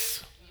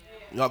sticks.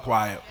 Y'all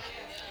quiet.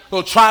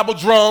 Little tribal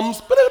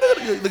drums.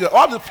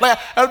 I'm just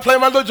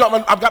playing my little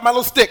drum. I've got my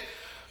little stick.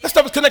 That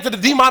stuff is connected to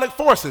demonic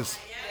forces.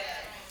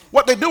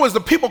 What they do is the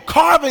people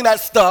carving that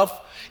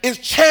stuff is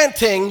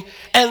chanting,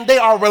 and they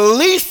are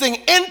releasing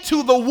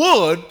into the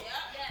wood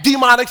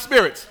demonic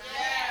spirits.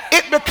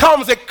 It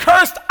becomes a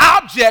cursed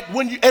object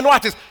and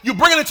watch this, you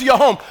bring it into your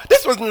home.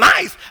 This was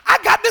nice. I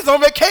got this on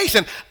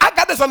vacation. I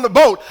got this on the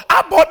boat.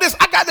 I bought this.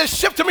 I got this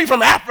shipped to me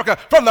from Africa,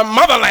 from the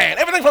motherland.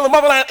 Everything from the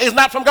motherland is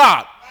not from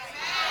God.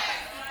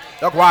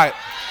 Y'all quiet.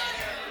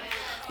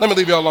 Let me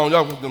leave y'all alone.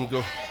 Y'all let them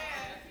go.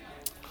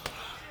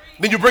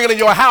 Then you bring it in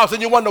your house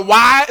and you wonder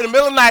why in the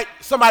middle of the night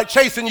somebody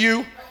chasing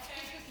you.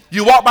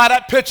 You walk by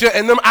that picture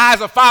and them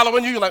eyes are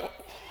following you. You're like,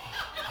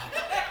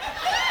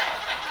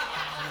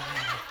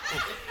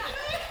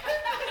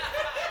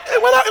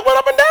 it went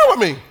up and down with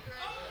me.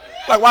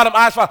 Like, why them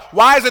eyes fall?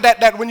 Why is it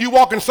that when you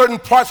walk in certain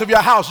parts of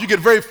your house, you get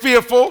very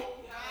fearful?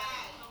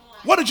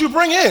 What did you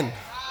bring in?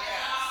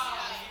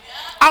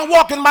 I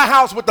walk in my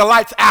house with the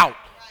lights out.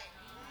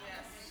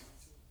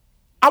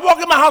 I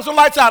walk in my house with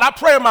lights out. I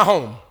pray in my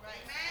home.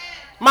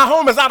 My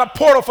home is not a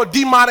portal for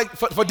demonic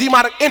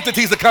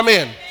entities to come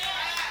in.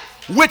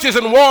 Witches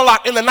and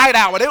warlock in the night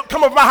hour. They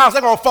come over my house,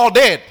 they're going to fall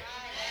dead.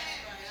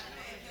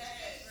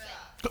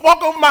 Come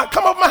over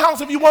my house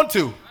if you want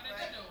to.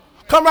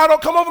 Come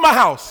over my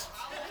house.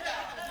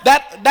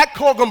 That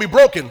cord going to be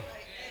broken.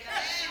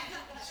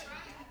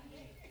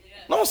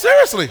 No,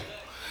 seriously.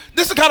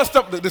 This is the kind of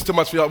stuff, this is too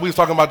much for y'all. We was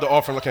talking about the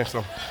offering. Okay,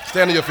 so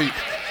stand on your feet.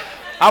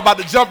 I'm about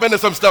to jump into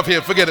some stuff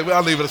here. Forget it.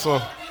 I'll leave it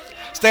alone.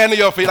 Stand on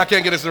your feet. I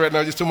can't get this right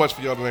now. It's too much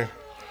for y'all today.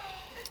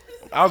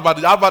 I'm about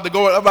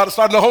to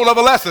start a whole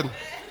other lesson.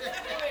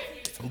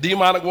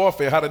 Demonic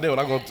warfare, how to do it.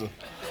 I'm going to.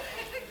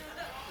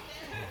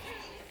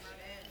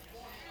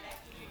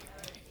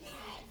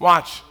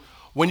 Watch.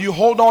 When you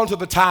hold on to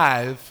the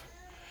tithe,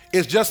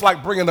 it's just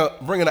like bringing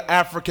an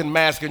African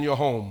mask in your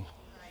home.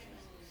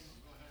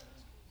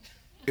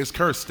 It's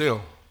cursed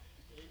still.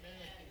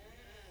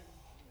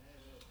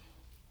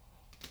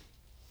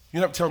 You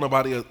don't have to tell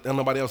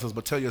nobody else,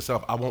 but tell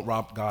yourself, I won't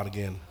rob God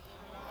again.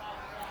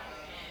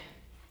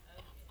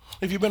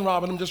 If you've been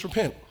robbing him, just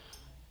repent.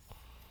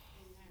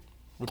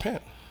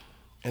 Repent.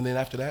 And then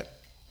after that,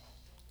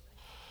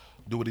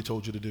 do what he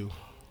told you to do.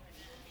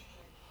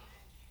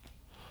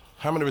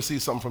 How many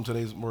received something from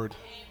today's word?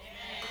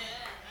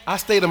 I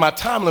stayed in my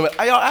time limit.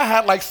 I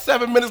had like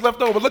 7 minutes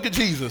left over. Look at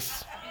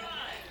Jesus.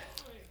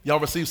 Y'all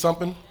received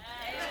something?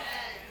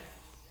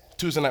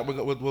 Tuesday night,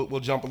 we'll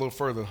jump a little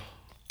further.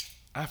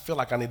 I feel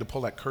like I need to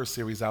pull that curse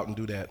series out and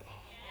do that.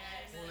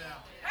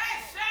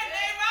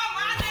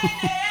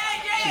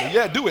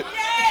 Yeah, do it.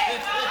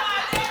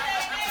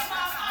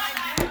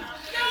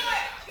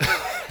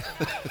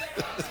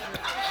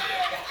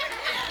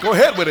 Go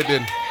ahead with it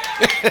then.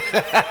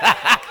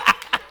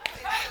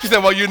 She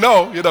said, well, you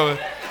know,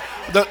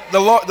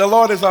 the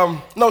Lord is,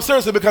 no,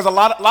 seriously, because a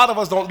lot of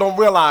us don't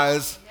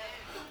realize,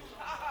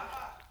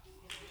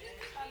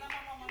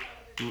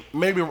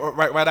 maybe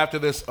right after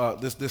this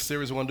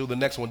series we're going to do, the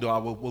next one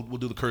we'll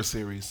do the curse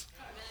series.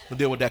 We'll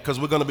deal with that because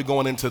we're going to be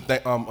going into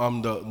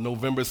the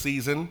November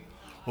season.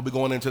 We'll be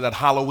going into that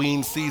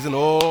Halloween season.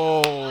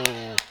 Oh,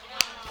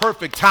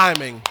 perfect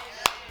timing.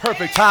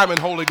 Perfect timing,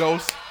 Holy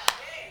Ghost.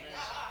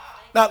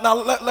 Now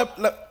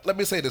let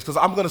me say this, because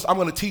I'm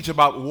gonna teach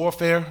about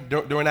warfare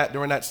during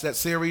that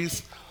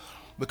series,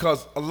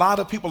 because a lot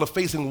of people are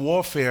facing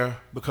warfare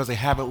because they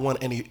haven't won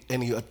any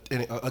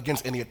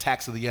against any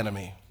attacks of the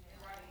enemy.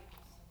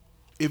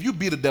 If you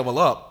beat the devil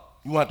up,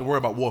 you won't have to worry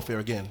about warfare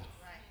again.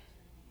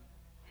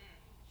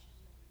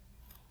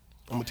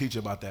 I'm gonna teach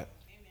you about that.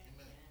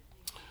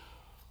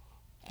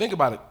 Think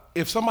about it.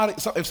 If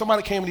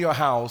somebody came to your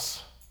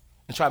house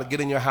and tried to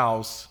get in your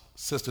house,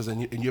 sisters,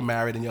 and you're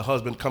married, and your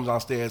husband comes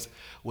downstairs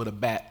with a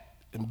bat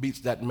and beats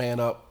that man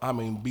up. I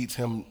mean, beats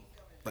him.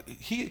 Like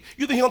you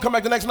think he'll come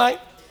back the next night?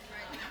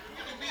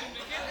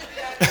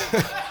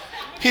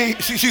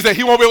 She said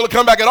he won't be able to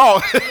come back at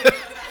all.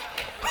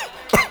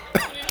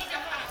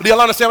 Do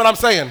y'all understand what I'm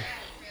saying?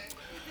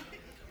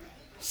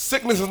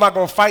 Sickness is not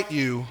going to fight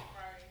you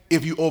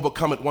if you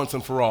overcome it once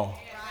and for all.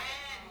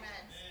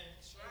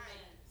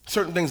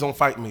 Certain things don't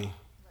fight me.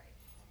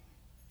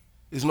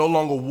 It's no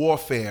longer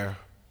warfare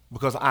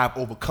because I've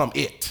overcome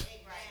it.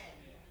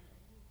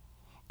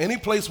 Any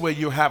place where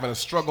you're having a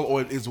struggle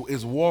or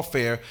is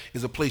warfare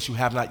is a place you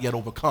have not yet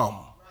overcome.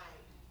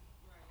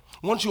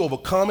 Once you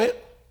overcome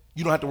it,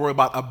 you don't have to worry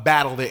about a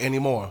battle there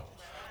anymore,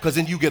 because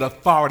then you get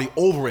authority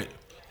over it.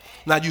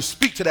 Now you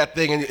speak to that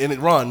thing and it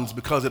runs,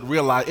 because it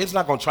realizes it's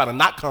not going to try to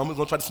not come. It's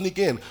going to try to sneak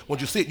in.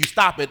 Once you see it, you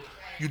stop it,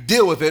 you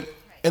deal with it,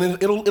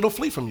 and it'll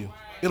flee from you.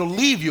 It'll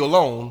leave you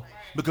alone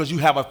because you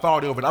have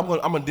authority over it. I'm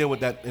going to deal with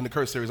that in the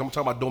curse series. I'm going to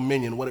talk about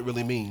dominion, what it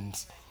really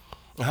means,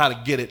 and how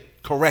to get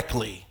it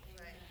correctly.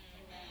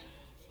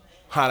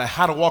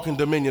 How to walk in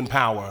dominion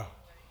power.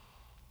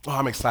 Oh,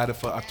 I'm excited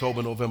for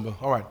October, November.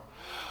 All right.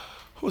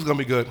 Who's going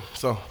to be good?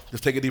 So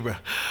just take a deep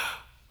breath.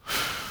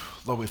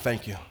 Lord, we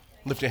thank you.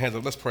 Lift your hands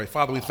up. Let's pray.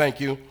 Father, we thank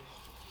you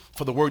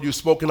for the word you've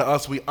spoken to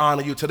us. We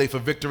honor you today for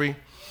victory.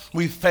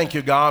 We thank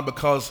you, God,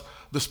 because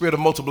the spirit of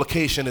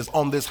multiplication is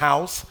on this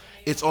house.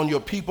 It's on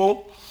your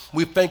people.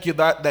 We thank you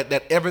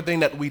that everything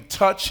that we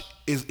touch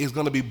is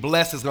going to be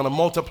blessed, is going to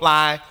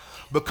multiply,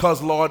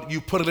 because, Lord, you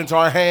put it into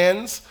our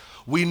hands.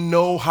 We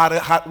know how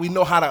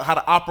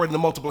to operate in the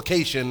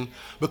multiplication,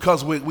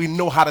 because we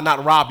know how to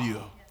not rob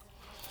you,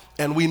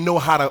 and we know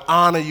how to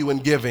honor you in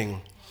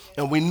giving,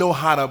 and we know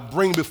how to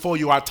bring before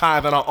you our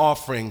tithe and our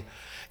offering,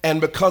 And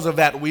because of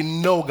that, we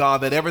know,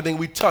 God, that everything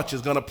we touch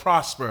is going to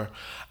prosper.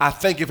 I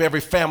thank you for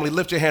every family.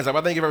 Lift your hands up.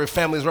 I thank you for every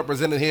family is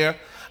represented here.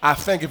 I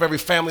thank you for every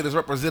family that's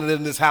represented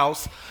in this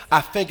house.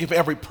 I thank you for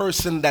every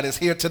person that is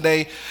here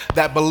today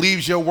that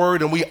believes your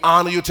word, and we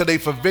honor you today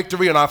for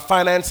victory in our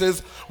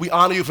finances. We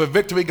honor you for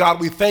victory, God.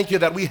 We thank you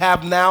that we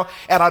have now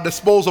at our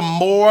disposal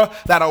more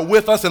that are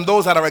with us and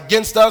those that are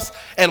against us,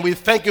 and we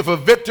thank you for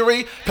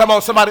victory. Come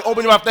on, somebody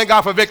open your mouth. Thank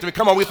God for victory.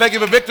 Come on, we thank you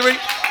for victory.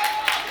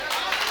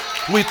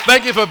 We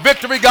thank you for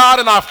victory,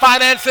 God, in our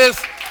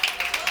finances.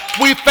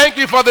 We thank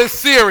you for this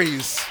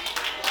series.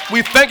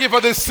 We thank you for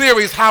this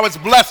series, how it's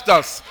blessed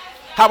us,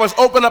 how it's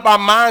opened up our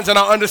minds and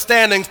our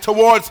understandings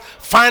towards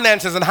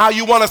finances and how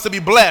you want us to be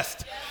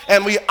blessed.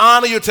 And we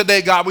honor you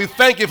today, God. We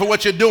thank you for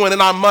what you're doing in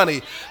our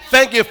money.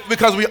 Thank you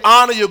because we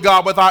honor you,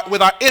 God,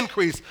 with our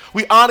increase.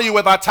 We honor you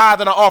with our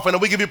tithe and our offering,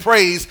 and we give you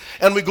praise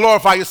and we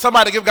glorify you.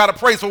 Somebody give God a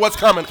praise for what's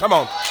coming. Come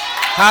on.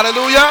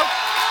 Hallelujah.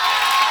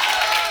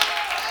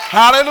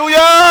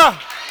 Hallelujah.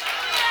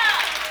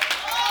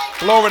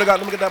 Glory to God.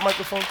 Let me get that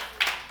microphone.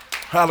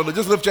 Hallelujah.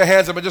 Just lift your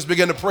hands up and just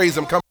begin to praise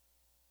him. Come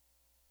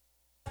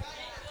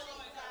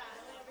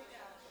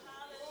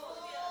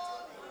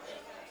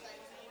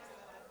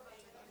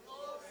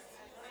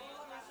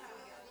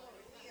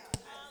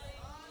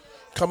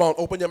on,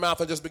 open your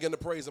mouth and just begin to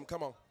praise him.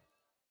 Come on.